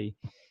generosity.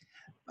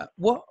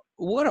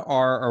 What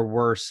are or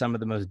were some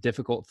of the most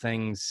difficult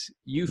things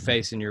you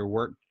face in your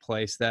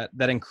workplace that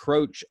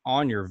encroach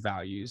on your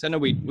values? I know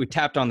we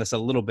tapped on this a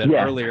little bit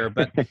earlier,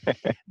 but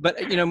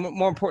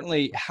more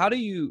importantly,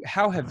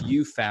 how have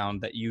you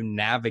found that you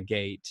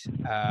navigate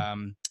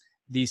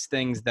these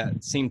things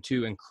that seem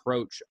to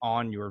encroach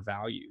on your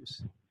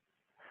values?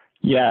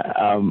 Yeah,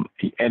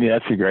 Andy,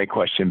 that's a great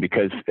question,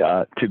 because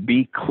to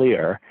be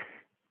clear,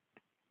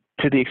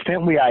 to the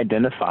extent we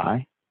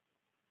identify,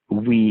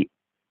 we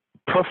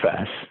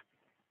profess,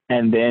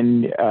 and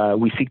then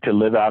we seek to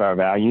live out our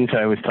values,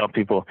 I always tell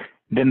people,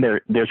 then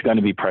there's going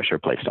to be pressure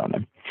placed on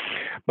them.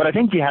 But I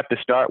think you have to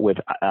start with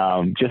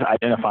just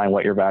identifying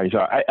what your values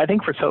are. I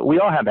think we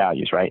all have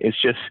values, right?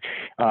 It's just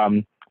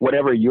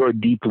whatever your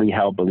deeply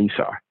held beliefs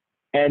are.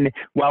 And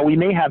while we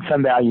may have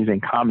some values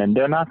in common,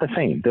 they're not the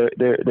same.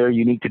 They're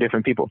unique to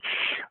different people.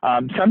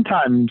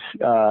 Sometimes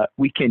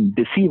we can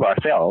deceive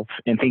ourselves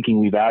in thinking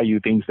we value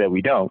things that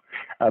we don't.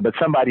 But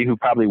somebody who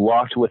probably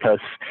walked with us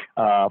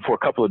for a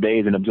couple of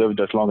days and observed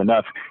us long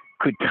enough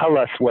could tell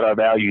us what our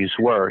values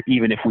were,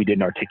 even if we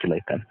didn't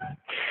articulate them.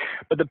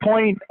 But the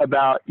point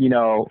about,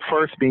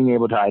 first being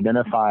able to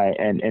identify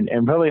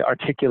and really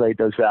articulate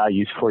those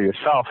values for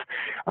yourself,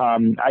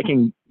 I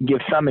can give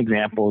some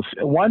examples.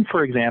 One,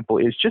 for example,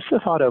 is just the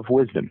thought of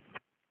wisdom.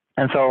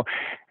 And so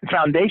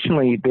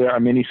foundationally, there are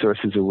many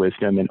sources of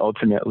wisdom, and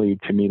ultimately,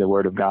 to me, the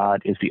Word of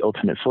God is the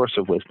ultimate source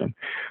of wisdom.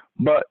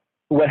 But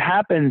what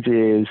happens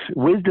is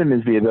wisdom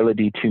is the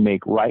ability to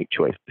make right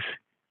choices.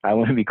 I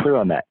want to be clear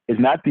on that. It's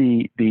not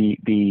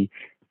the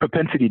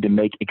propensity to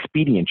make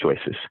expedient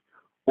choices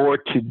or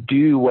to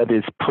do what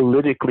is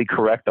politically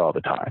correct all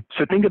the time.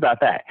 So think about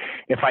that.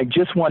 If I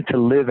just want to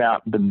live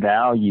out the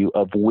value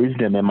of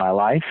wisdom in my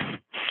life,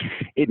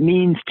 it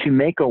means to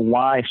make a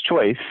wise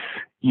choice.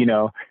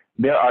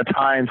 There are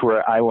times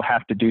where I will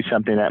have to do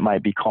something that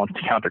might be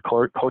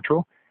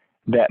countercultural,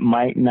 that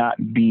might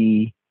not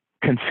be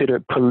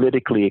considered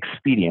politically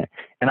expedient.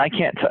 And I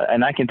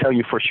can tell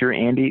you for sure,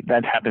 Andy,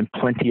 that's happened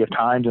plenty of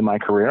times in my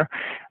career.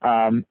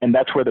 And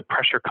that's where the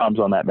pressure comes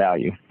on that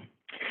value.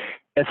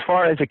 As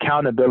far as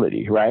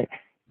accountability, right?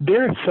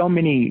 There are so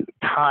many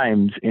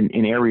times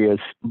in areas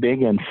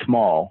big and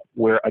small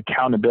where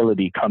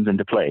accountability comes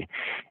into play.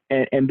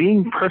 And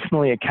being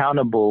personally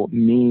accountable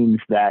means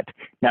that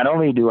not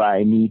only do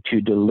I need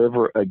to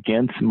deliver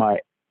against my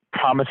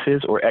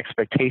promises or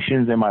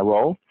expectations in my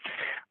role,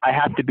 I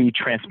have to be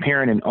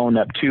transparent and own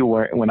up to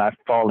when I've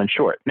fallen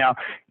short. Now,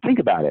 think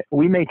about it.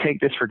 We may take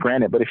this for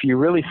granted, but if you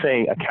really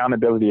say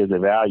accountability is a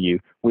value,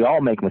 we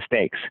all make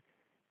mistakes.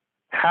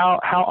 How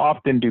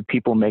often do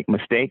people make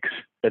mistakes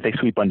that they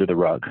sweep under the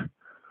rug?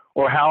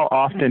 Or how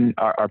often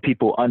are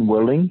people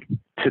unwilling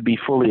to be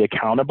fully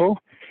accountable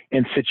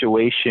in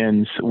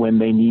situations when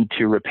they need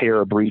to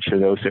repair a breach or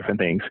those different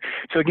things?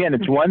 So again,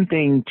 it's one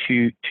thing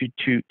to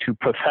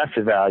profess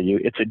a value.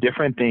 It's a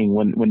different thing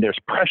when there's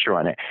pressure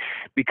on it,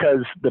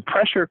 because the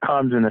pressure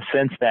comes in the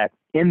sense that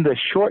in the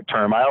short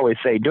term, I always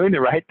say doing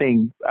the right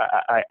thing,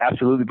 I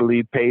absolutely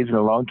believe pays in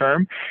the long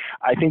term.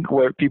 I think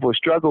where people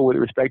struggle with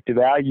respect to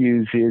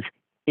values is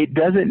it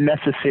doesn't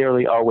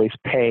necessarily always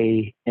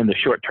pay in the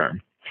short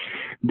term.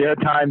 There are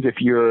times if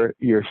you're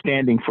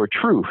standing for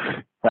truth,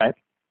 right,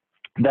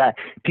 that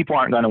people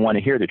aren't going to want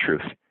to hear the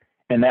truth.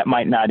 And that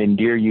might not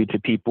endear you to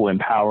people in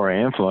power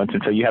and influence.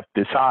 And so you have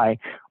to decide,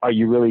 are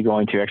you really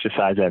going to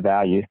exercise that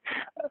value?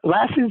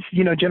 Last is,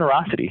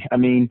 generosity. I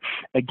mean,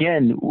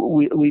 again,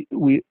 we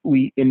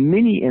in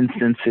many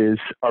instances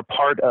are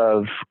part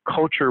of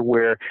culture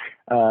where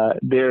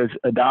there's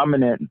a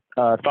dominant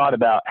thought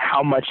about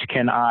how much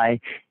can I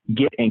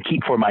get and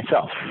keep for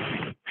myself.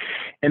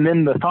 And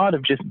then the thought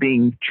of just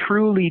being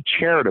truly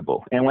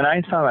charitable. And when I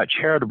talk about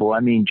charitable,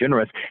 I mean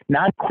generous,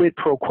 not quid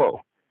pro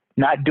quo,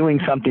 not doing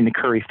something to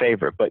curry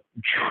favor, but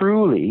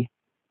truly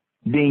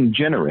being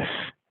generous,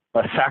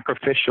 a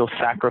sacrificial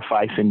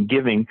sacrifice and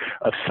giving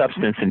of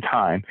substance and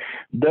time.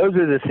 Those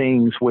are the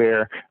things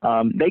where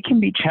they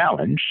can be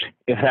challenged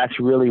if that's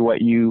really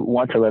what you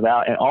want to live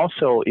out. And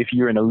also if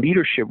you're in a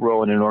leadership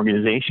role in an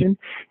organization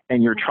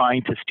and you're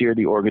trying to steer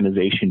the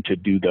organization to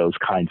do those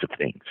kinds of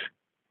things.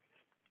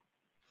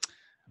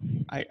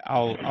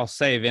 I'll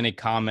save any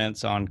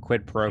comments on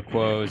quid pro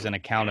quos and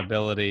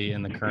accountability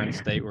in the current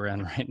state we're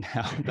in right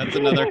now. That's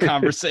another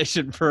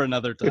conversation for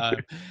another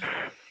time.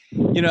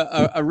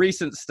 A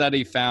recent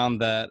study found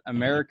that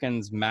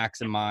Americans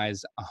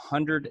maximize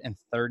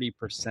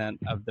 130%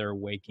 of their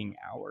waking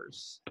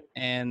hours.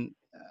 And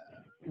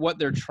what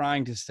they're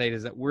trying to state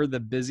is that we're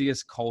the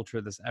busiest culture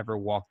that's ever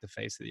walked the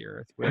face of the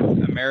earth, with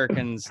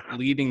Americans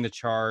leading the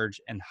charge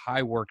in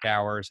high work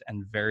hours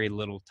and very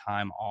little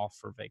time off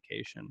for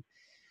vacation.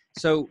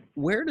 So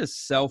where does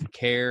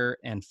self-care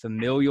and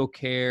familial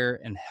care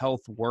and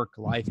health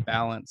work-life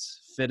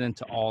balance fit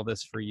into all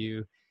this for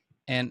you?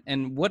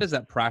 And what does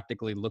that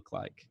practically look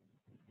like?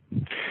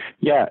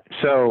 Yeah.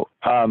 So,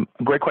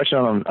 great question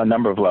on a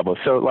number of levels.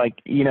 So, like,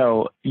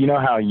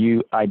 how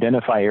you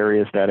identify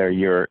areas that are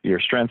your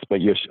strengths, but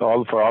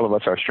for all of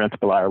us, our strengths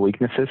belie our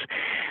weaknesses.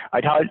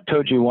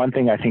 Told you one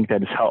thing I think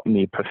that has helped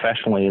me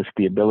professionally is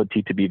the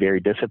ability to be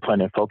very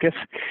disciplined and focused.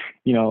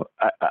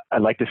 I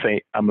like to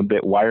say I'm a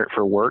bit wired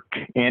for work,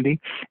 Andy.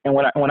 And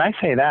when I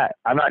say that,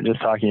 I'm not just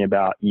talking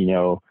about,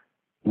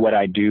 what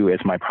I do as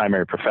my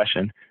primary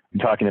profession. I'm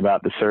talking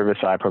about the service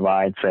I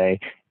provide, say,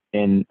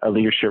 in a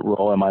leadership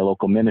role in my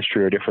local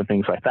ministry or different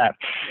things like that.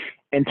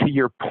 And to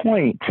your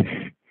point,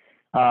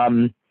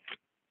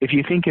 if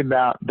you think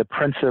about the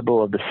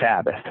principle of the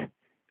Sabbath,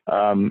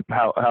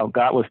 how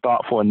God was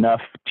thoughtful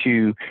enough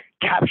to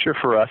capture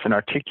for us and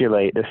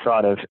articulate this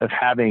thought of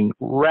having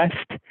rest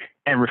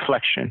and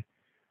reflection.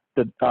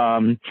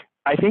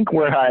 I think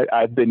where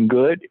I've been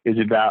good is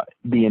about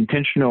the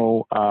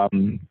intentional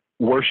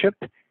worship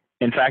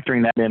and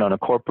factoring that in on a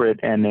corporate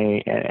and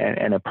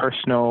a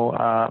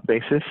personal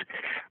basis.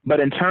 But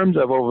in terms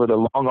of over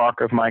the long arc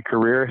of my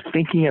career,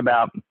 thinking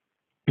about,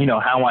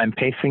 how I'm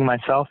pacing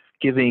myself,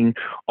 giving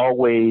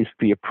always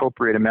the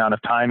appropriate amount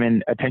of time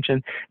and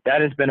attention, that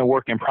has been a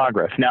work in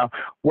progress. Now,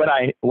 what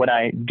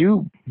I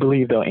do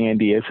believe, though,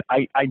 Andy, is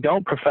I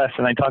don't profess,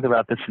 and I talk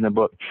about this in the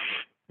book,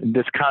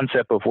 this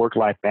concept of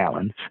work-life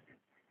balance.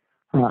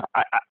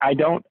 I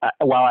don't,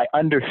 while I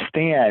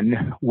understand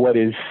what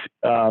is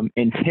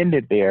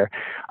intended there,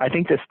 I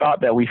think this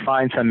thought that we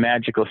find some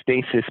magical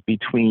stasis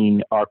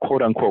between our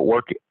quote unquote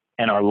work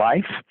and our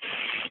life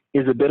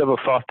is a bit of a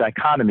false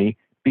dichotomy,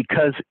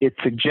 because it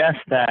suggests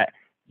that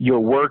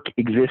your work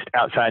exists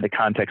outside the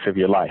context of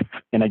your life.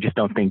 And I just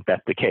don't think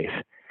that's the case.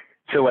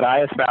 So what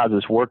I espouse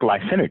is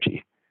work-life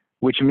synergy,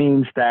 which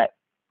means that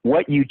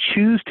what you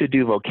choose to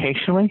do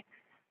vocationally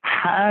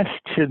has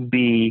to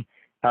be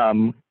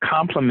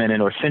complemented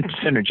or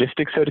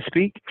synergistic, so to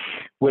speak,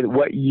 with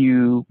what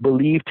you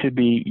believe to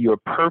be your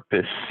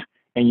purpose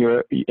and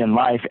in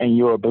life and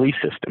your belief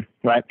system,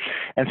 right?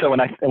 And so when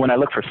I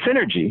look for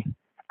synergy,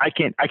 I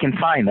can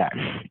find that.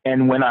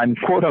 And when I'm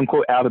quote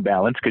unquote out of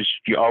balance, because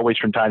you always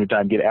from time to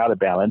time get out of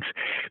balance,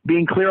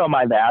 being clear on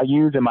my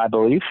values and my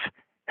beliefs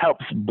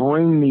helps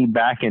bring me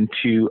back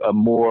into a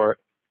more,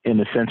 in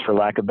a sense, for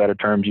lack of better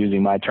terms,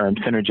 using my term,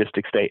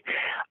 synergistic state.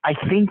 I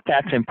think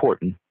that's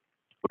important.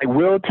 I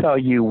will tell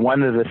you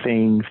one of the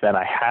things that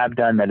I have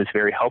done that is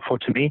very helpful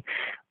to me.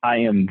 I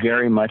am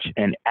very much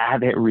an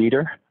avid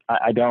reader.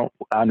 I don't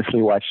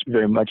honestly watch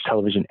very much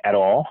television at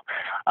all.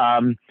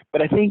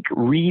 But I think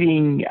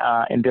reading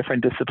in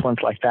different disciplines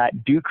like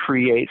that do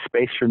create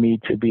space for me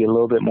to be a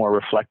little bit more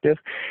reflective.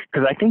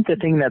 Because I think the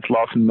thing that's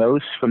lost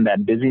most from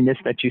that busyness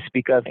that you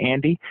speak of,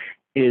 Andy,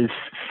 is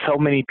so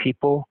many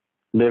people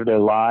live their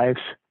lives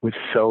with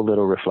so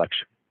little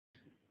reflection.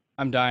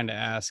 I'm dying to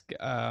ask,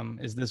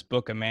 is this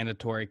book a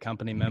mandatory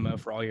company memo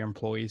for all your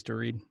employees to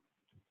read?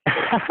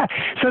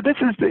 So this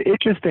is the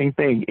interesting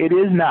thing. It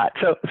is not.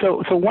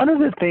 So one of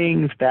the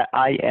things that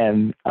I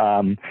am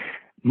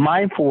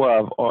mindful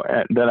of,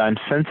 or that I'm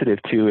sensitive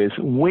to, is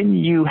when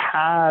you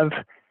have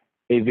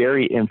a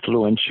very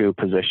influential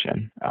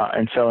position.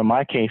 And so in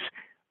my case,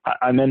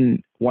 I'm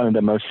in one of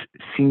the most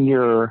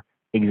senior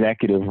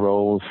executive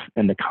roles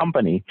in the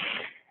company.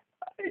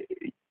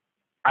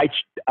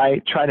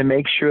 I try to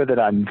make sure that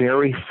I'm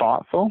very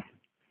thoughtful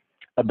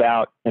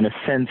about, in a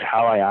sense,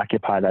 how I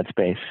occupy that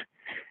space.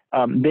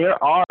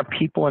 There are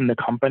people in the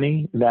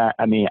company that,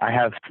 I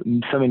have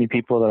so many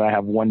people that I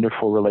have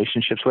wonderful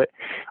relationships with.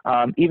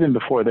 Even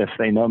before this,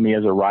 they know me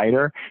as a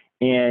writer,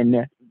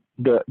 and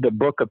the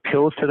book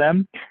appeals to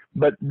them.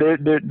 But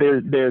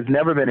there's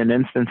never been an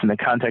instance in the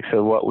context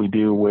of what we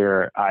do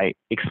where I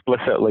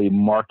explicitly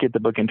market the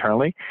book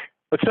internally.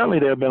 But certainly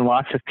there have been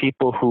lots of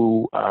people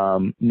who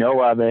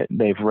know of it,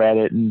 they've read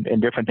it,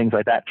 and different things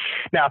like that.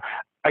 Now,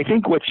 I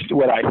think what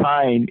I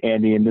find,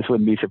 Andy, and this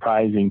wouldn't be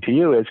surprising to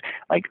you, is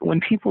like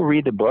when people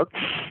read the book,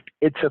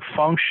 it's a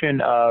function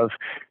of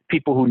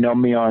people who know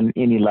me on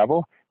any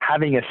level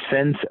having a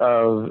sense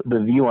of the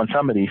view on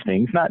some of these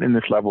things, not in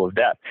this level of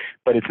depth,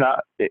 but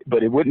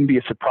it wouldn't be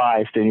a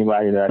surprise to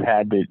anybody that I've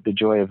had the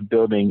joy of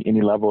building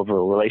any level of a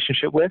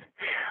relationship with.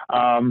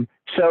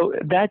 So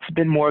that's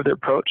been more of the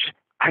approach.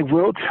 I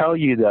will tell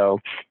you, though,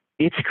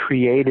 it's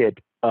created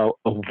a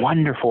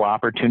wonderful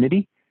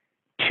opportunity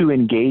to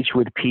engage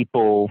with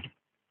people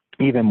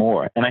even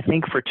more. And I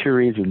think for two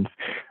reasons.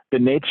 The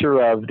nature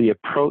of the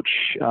approach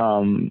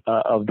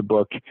of the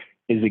book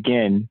is,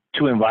 again,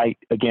 to invite,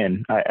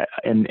 again,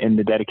 in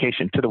the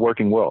dedication to the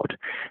working world.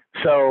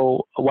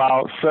 So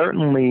while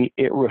certainly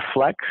it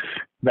reflects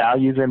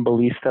values and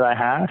beliefs that I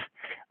have,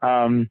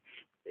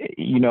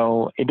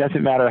 it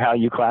doesn't matter how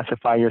you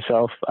classify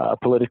yourself,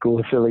 political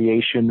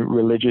affiliation,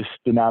 religious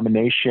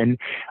denomination,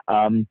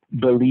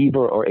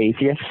 believer or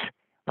atheist.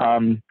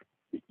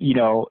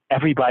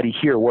 Everybody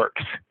here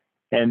works.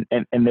 and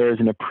there's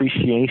an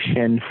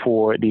appreciation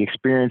for the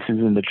experiences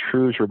and the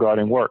truths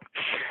regarding work.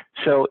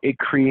 So it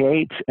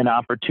creates an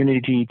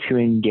opportunity to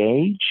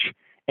engage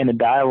in a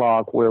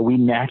dialogue where we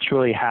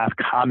naturally have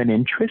common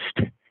interest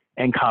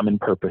and common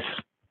purpose.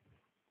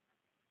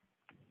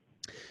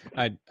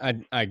 I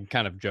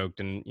kind of joked,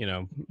 and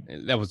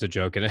that was a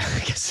joke, and I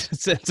guess in the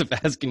sense of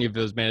asking you if it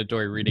was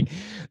mandatory reading,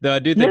 though I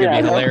do think it'd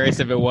be hilarious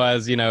if it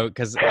was,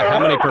 because how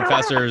many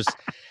professors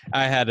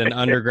I had in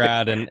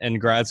undergrad and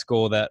grad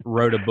school that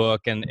wrote a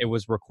book and it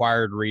was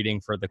required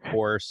reading for the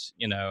course,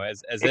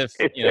 as if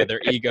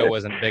their ego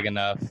wasn't big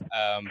enough.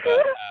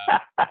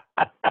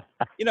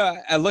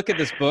 I look at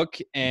this book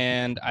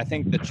and I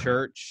think the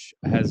church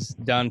has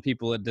done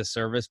people a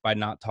disservice by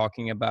not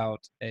talking about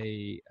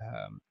a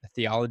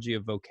theology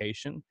of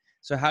vocation.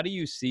 So how do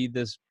you see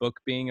this book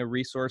being a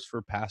resource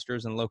for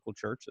pastors and local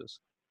churches?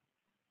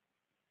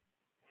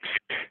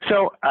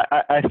 So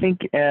I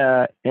think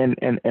in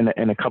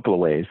a couple of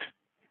ways.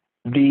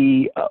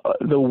 The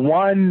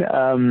one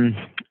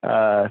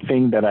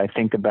thing that I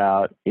think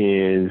about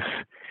is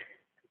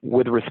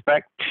with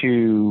respect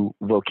to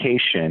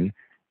vocation.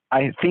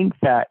 I think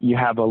that you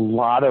have a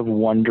lot of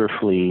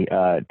wonderfully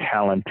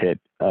talented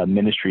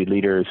ministry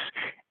leaders,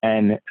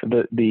 and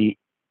the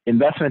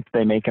investment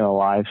they make in the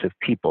lives of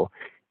people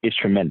is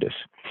tremendous.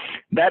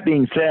 That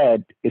being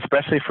said,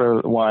 especially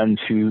for ones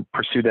who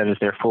pursue that as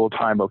their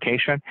full-time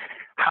vocation,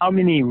 how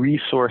many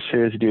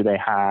resources do they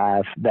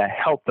have that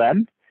help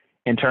them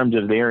in terms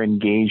of their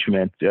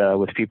engagement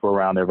with people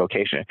around their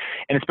vocation?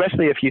 And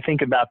especially if you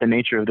think about the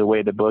nature of the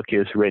way the book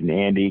is written,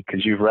 Andy,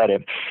 because you've read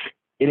it,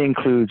 it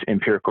includes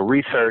empirical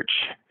research,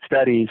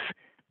 studies.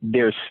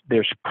 There's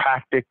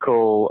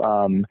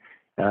practical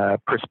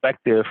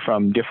perspective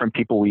from different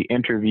people we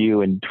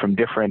interview and from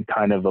different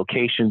kind of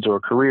vocations or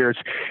careers.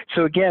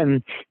 So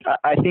again,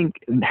 I think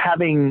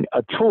having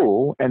a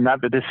tool, and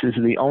not that this is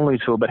the only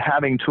tool, but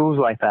having tools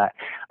like that,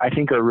 I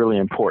think are really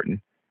important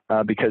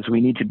because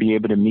we need to be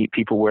able to meet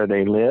people where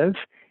they live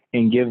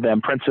and give them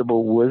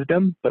principled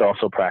wisdom, but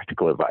also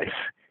practical advice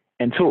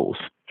and tools.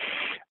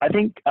 I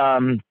think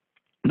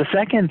the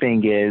second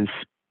thing is,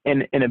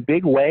 in a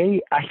big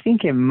way, I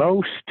think in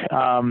most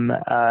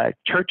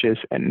churches,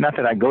 and not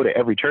that I go to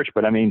every church,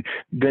 but I mean,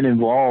 been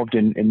involved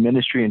in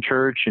ministry and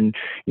church and,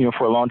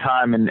 for a long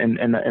time and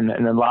in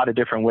a lot of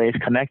different ways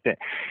connected.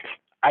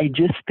 I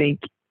just think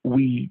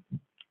we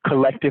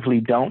collectively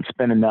don't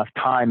spend enough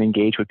time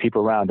engaged with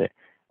people around it.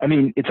 I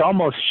mean, it's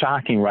almost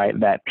shocking, right,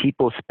 that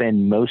people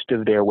spend most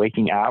of their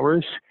waking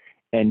hours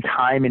and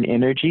time and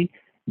energy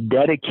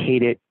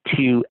dedicated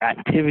to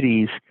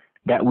activities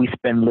that we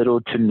spend little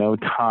to no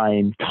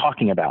time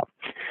talking about.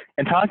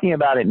 And talking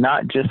about it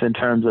not just in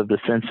terms of the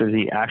sense of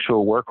the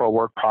actual work or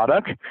work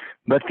product,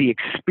 but the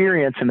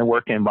experience in the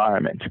work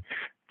environment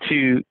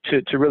to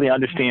really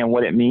understand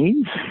what it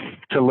means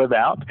to live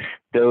out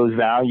those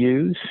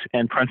values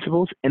and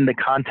principles in the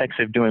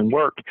context of doing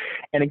work.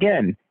 And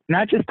again,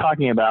 not just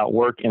talking about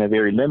work in a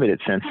very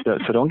limited sense. So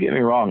don't get me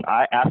wrong.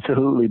 I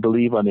absolutely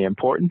believe on the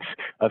importance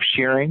of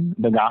sharing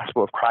the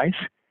gospel of Christ.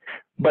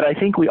 But I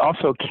think we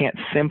also can't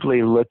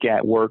simply look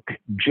at work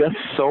just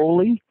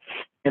solely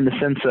in the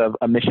sense of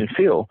a mission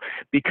field,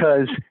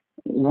 because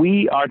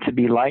we are to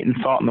be light and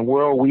salt in the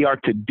world. We are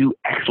to do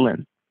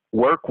excellent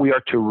work. We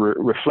are to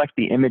reflect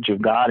the image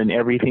of God in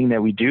everything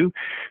that we do.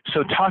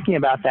 So talking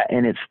about that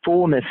in its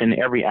fullness in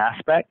every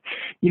aspect,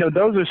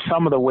 those are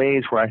some of the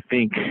ways where I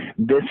think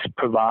this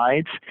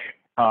provides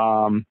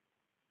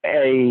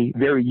a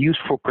very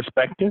useful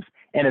perspective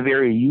and a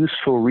very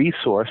useful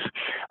resource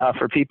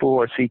for people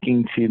who are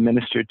seeking to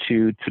minister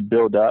to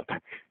build up,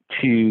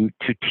 to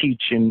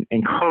teach and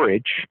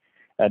encourage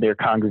their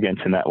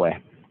congregants in that way.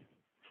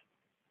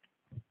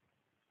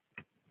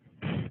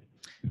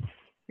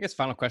 I guess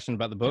final question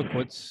about the book.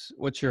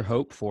 What's your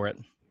hope for it?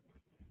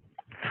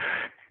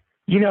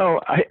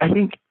 I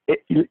think,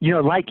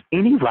 like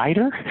any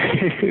writer,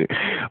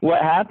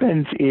 what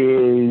happens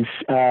is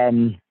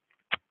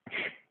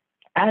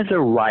as a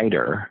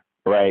writer,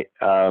 right,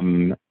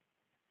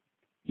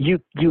 you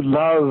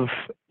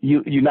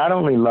not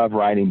only love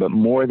writing, but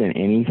more than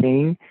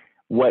anything,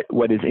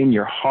 what is in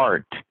your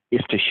heart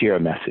is to share a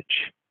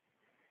message.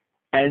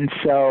 And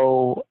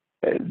so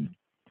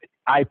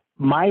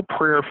my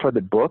prayer for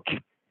the book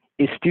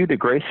is through the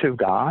grace of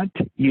God,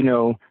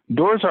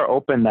 doors are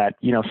open that,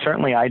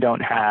 certainly I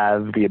don't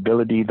have the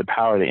ability, the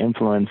power, the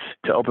influence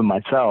to open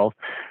myself,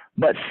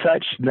 but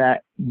such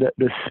that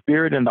the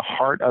spirit and the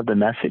heart of the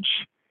message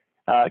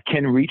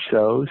can reach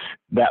those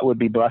that would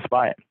be blessed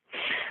by it.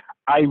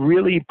 I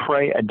really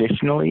pray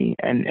additionally,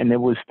 and it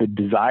was the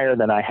desire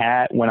that I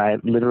had when I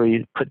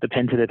literally put the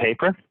pen to the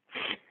paper,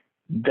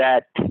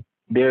 that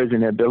there's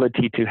an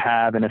ability to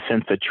have, in a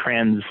sense, a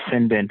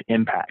transcendent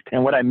impact.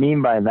 And what I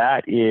mean by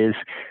that is,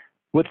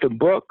 with the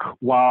book,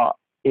 while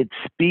it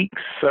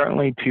speaks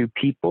certainly to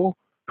people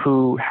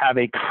who have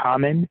a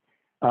common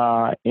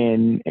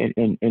and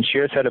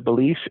shared set of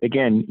beliefs,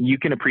 again, you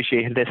can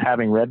appreciate this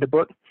having read the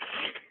book.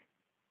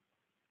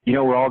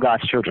 We're all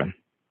God's children,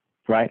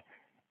 right?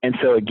 And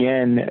so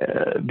again,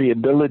 the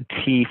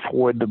ability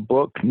for the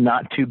book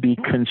not to be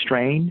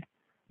constrained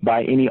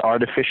by any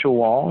artificial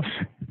walls,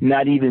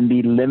 not even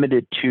be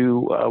limited to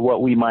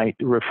what we might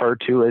refer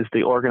to as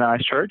the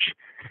organized church,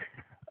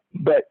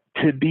 but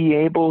to be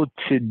able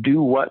to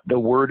do what the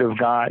Word of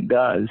God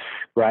does,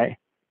 right?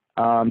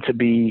 To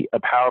be a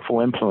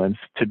powerful influence,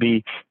 to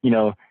be,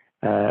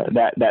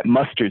 that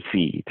mustard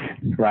seed,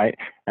 right?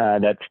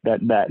 That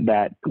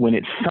when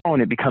it's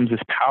sown, it becomes this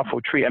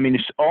powerful tree. I mean,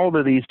 it's all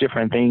of these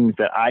different things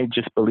that I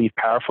just believe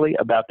powerfully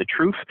about the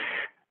truth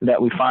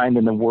that we find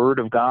in the Word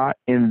of God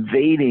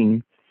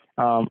invading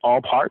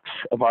all parts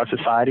of our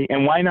society.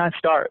 And why not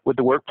start with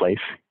the workplace,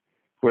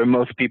 where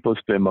most people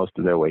spend most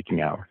of their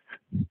waking hours?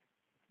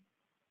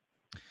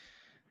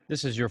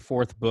 This is your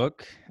fourth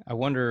book. I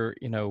wonder,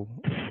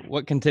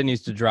 what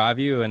continues to drive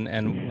you,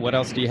 and what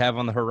else do you have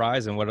on the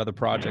horizon? What other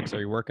projects are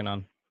you working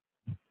on?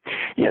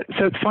 Yeah,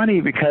 so it's funny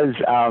because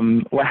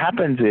what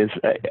happens is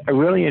I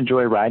really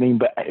enjoy writing,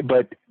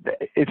 but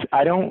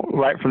I don't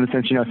write from the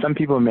sense, some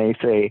people may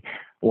say,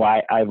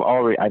 well, I've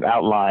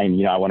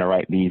outlined, I want to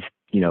write these,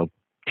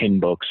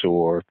 10 books,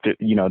 or,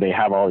 they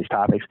have all these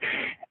topics.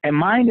 And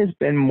mine has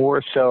been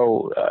more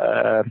so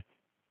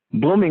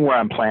blooming where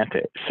I'm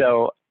planted.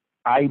 So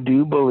I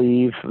do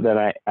believe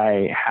that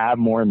I have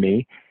more in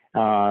me,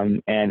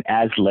 and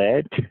as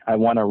led, I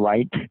want to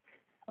write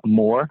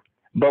more.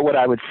 But what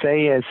I would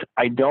say is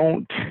I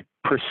don't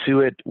pursue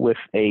it with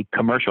a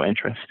commercial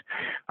interest.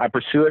 I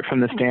pursue it from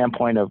the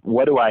standpoint of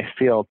what do I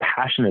feel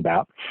passionate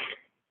about,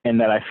 and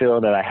that I feel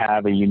that I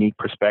have a unique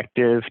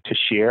perspective to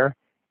share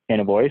in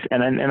a voice,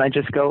 and I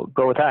just go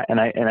with that. And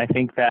I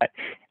think that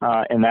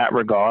in that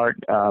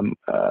regard,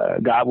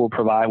 God will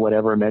provide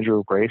whatever measure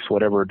of grace,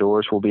 whatever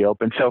doors will be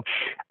open. So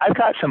I've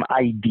got some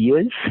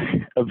ideas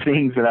of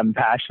things that I'm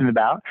passionate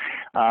about.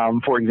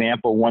 For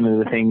example, one of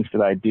the things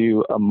that I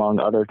do, among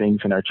other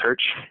things in our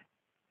church,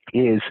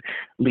 is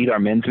lead our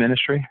men's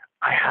ministry.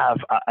 I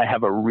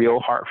have a real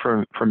heart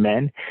for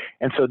men,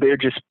 and so there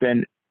just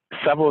been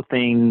several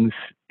things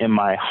in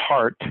my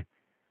heart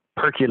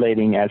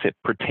percolating as it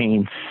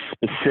pertains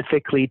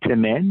specifically to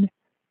men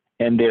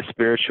and their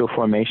spiritual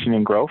formation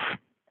and growth.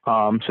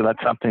 So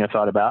that's something I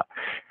thought about.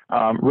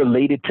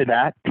 Related to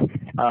that,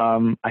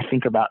 I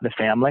think about the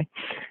family,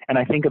 and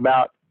I think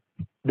about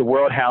the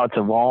world, how it's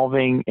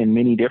evolving in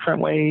many different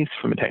ways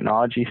from a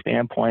technology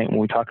standpoint. When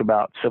we talk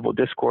about civil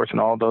discourse and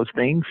all those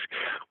things,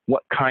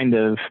 what kind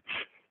of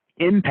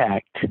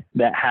impact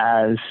that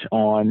has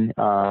on,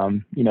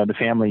 the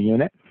family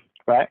unit,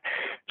 right?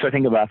 So I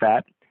think about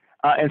that.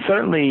 And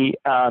certainly,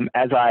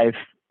 as I've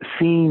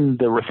seen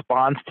the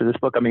response to this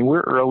book, I mean, we're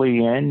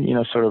early in,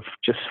 sort of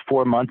just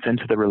 4 months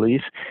into the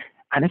release,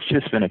 and it's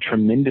just been a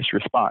tremendous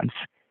response.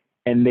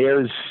 And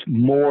there's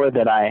more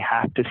that I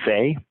have to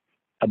say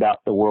about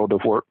the world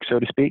of work, so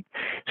to speak.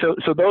 So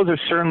those are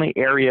certainly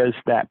areas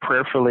that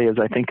prayerfully, as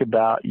I think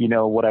about,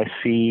 what I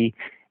see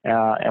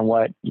and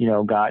what,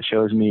 God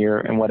shows me,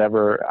 and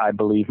whatever I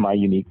believe my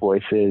unique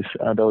voice is,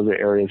 those are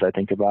areas I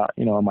think about,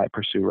 I might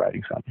pursue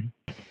writing something.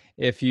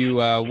 If you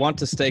want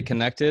to stay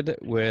connected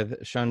with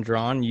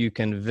Shundron, you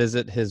can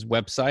visit his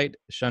website,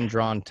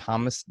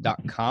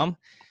 shundronthomas.com.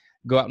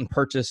 Go out and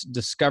purchase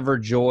Discover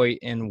Joy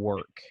in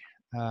Work.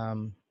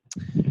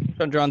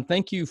 Shundron,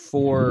 thank you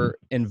for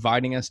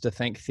inviting us to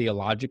think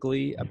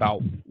theologically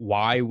about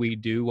why we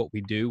do what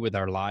we do with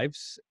our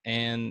lives,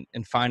 and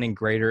finding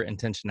greater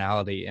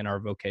intentionality in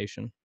our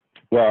vocation.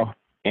 Well,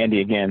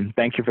 Andy, again,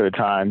 thank you for the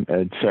time.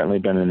 It's certainly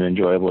been an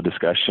enjoyable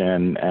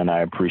discussion, and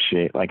I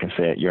appreciate, like I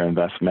said, your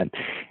investment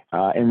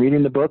in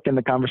reading the book and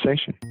the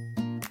conversation.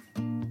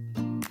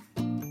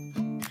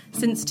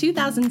 Since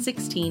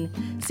 2016,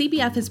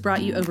 CBF has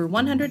brought you over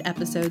 100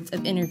 episodes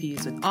of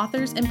interviews with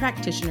authors and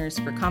practitioners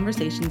for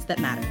conversations that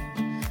matter.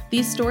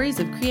 These stories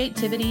of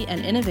creativity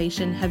and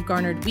innovation have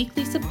garnered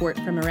weekly support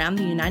from around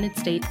the United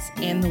States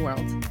and the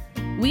world.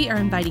 We are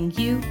inviting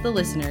you, the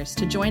listeners,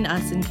 to join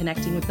us in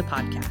connecting with the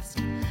podcast.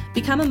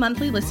 Become a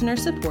monthly listener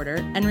supporter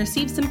and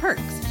receive some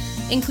perks,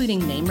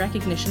 including name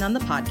recognition on the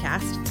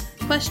podcast,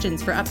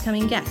 questions for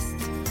upcoming guests,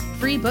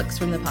 free books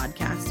from the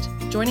podcast,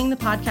 joining the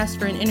podcast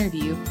for an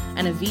interview,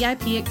 and a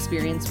VIP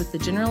experience with the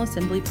General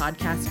Assembly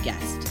podcast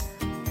guest.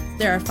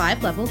 There are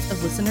 5 levels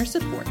of listener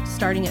support,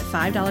 starting at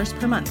 $5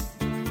 per month.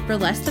 For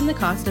less than the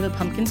cost of a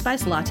pumpkin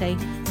spice latte,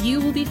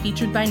 you will be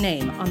featured by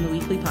name on the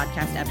weekly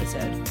podcast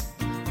episode.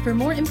 For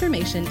more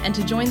information and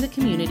to join the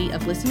community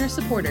of listener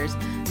supporters,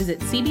 visit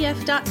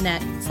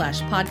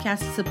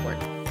cbf.net/podcast support.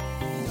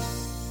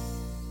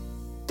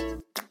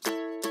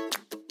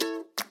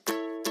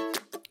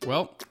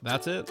 Well,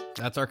 that's it.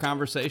 That's our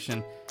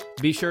conversation.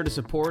 Be sure to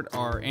support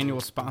our annual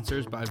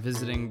sponsors by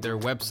visiting their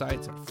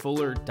websites at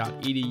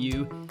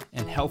fuller.edu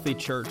and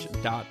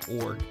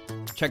healthychurch.org.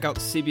 Check out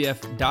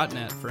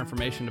cbf.net for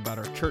information about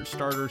our church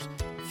starters,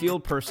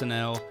 field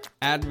personnel,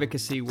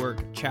 advocacy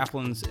work,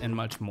 chaplains, and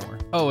much more.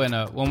 Oh, and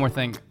one more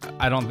thing.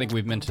 I don't think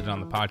we've mentioned it on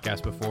the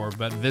podcast before,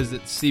 but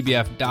visit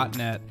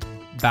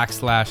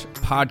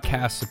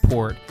cbf.net/podcast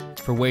support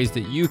for ways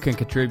that you can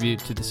contribute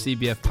to the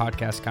CBF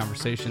podcast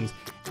conversations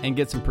and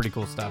get some pretty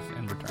cool stuff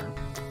in return.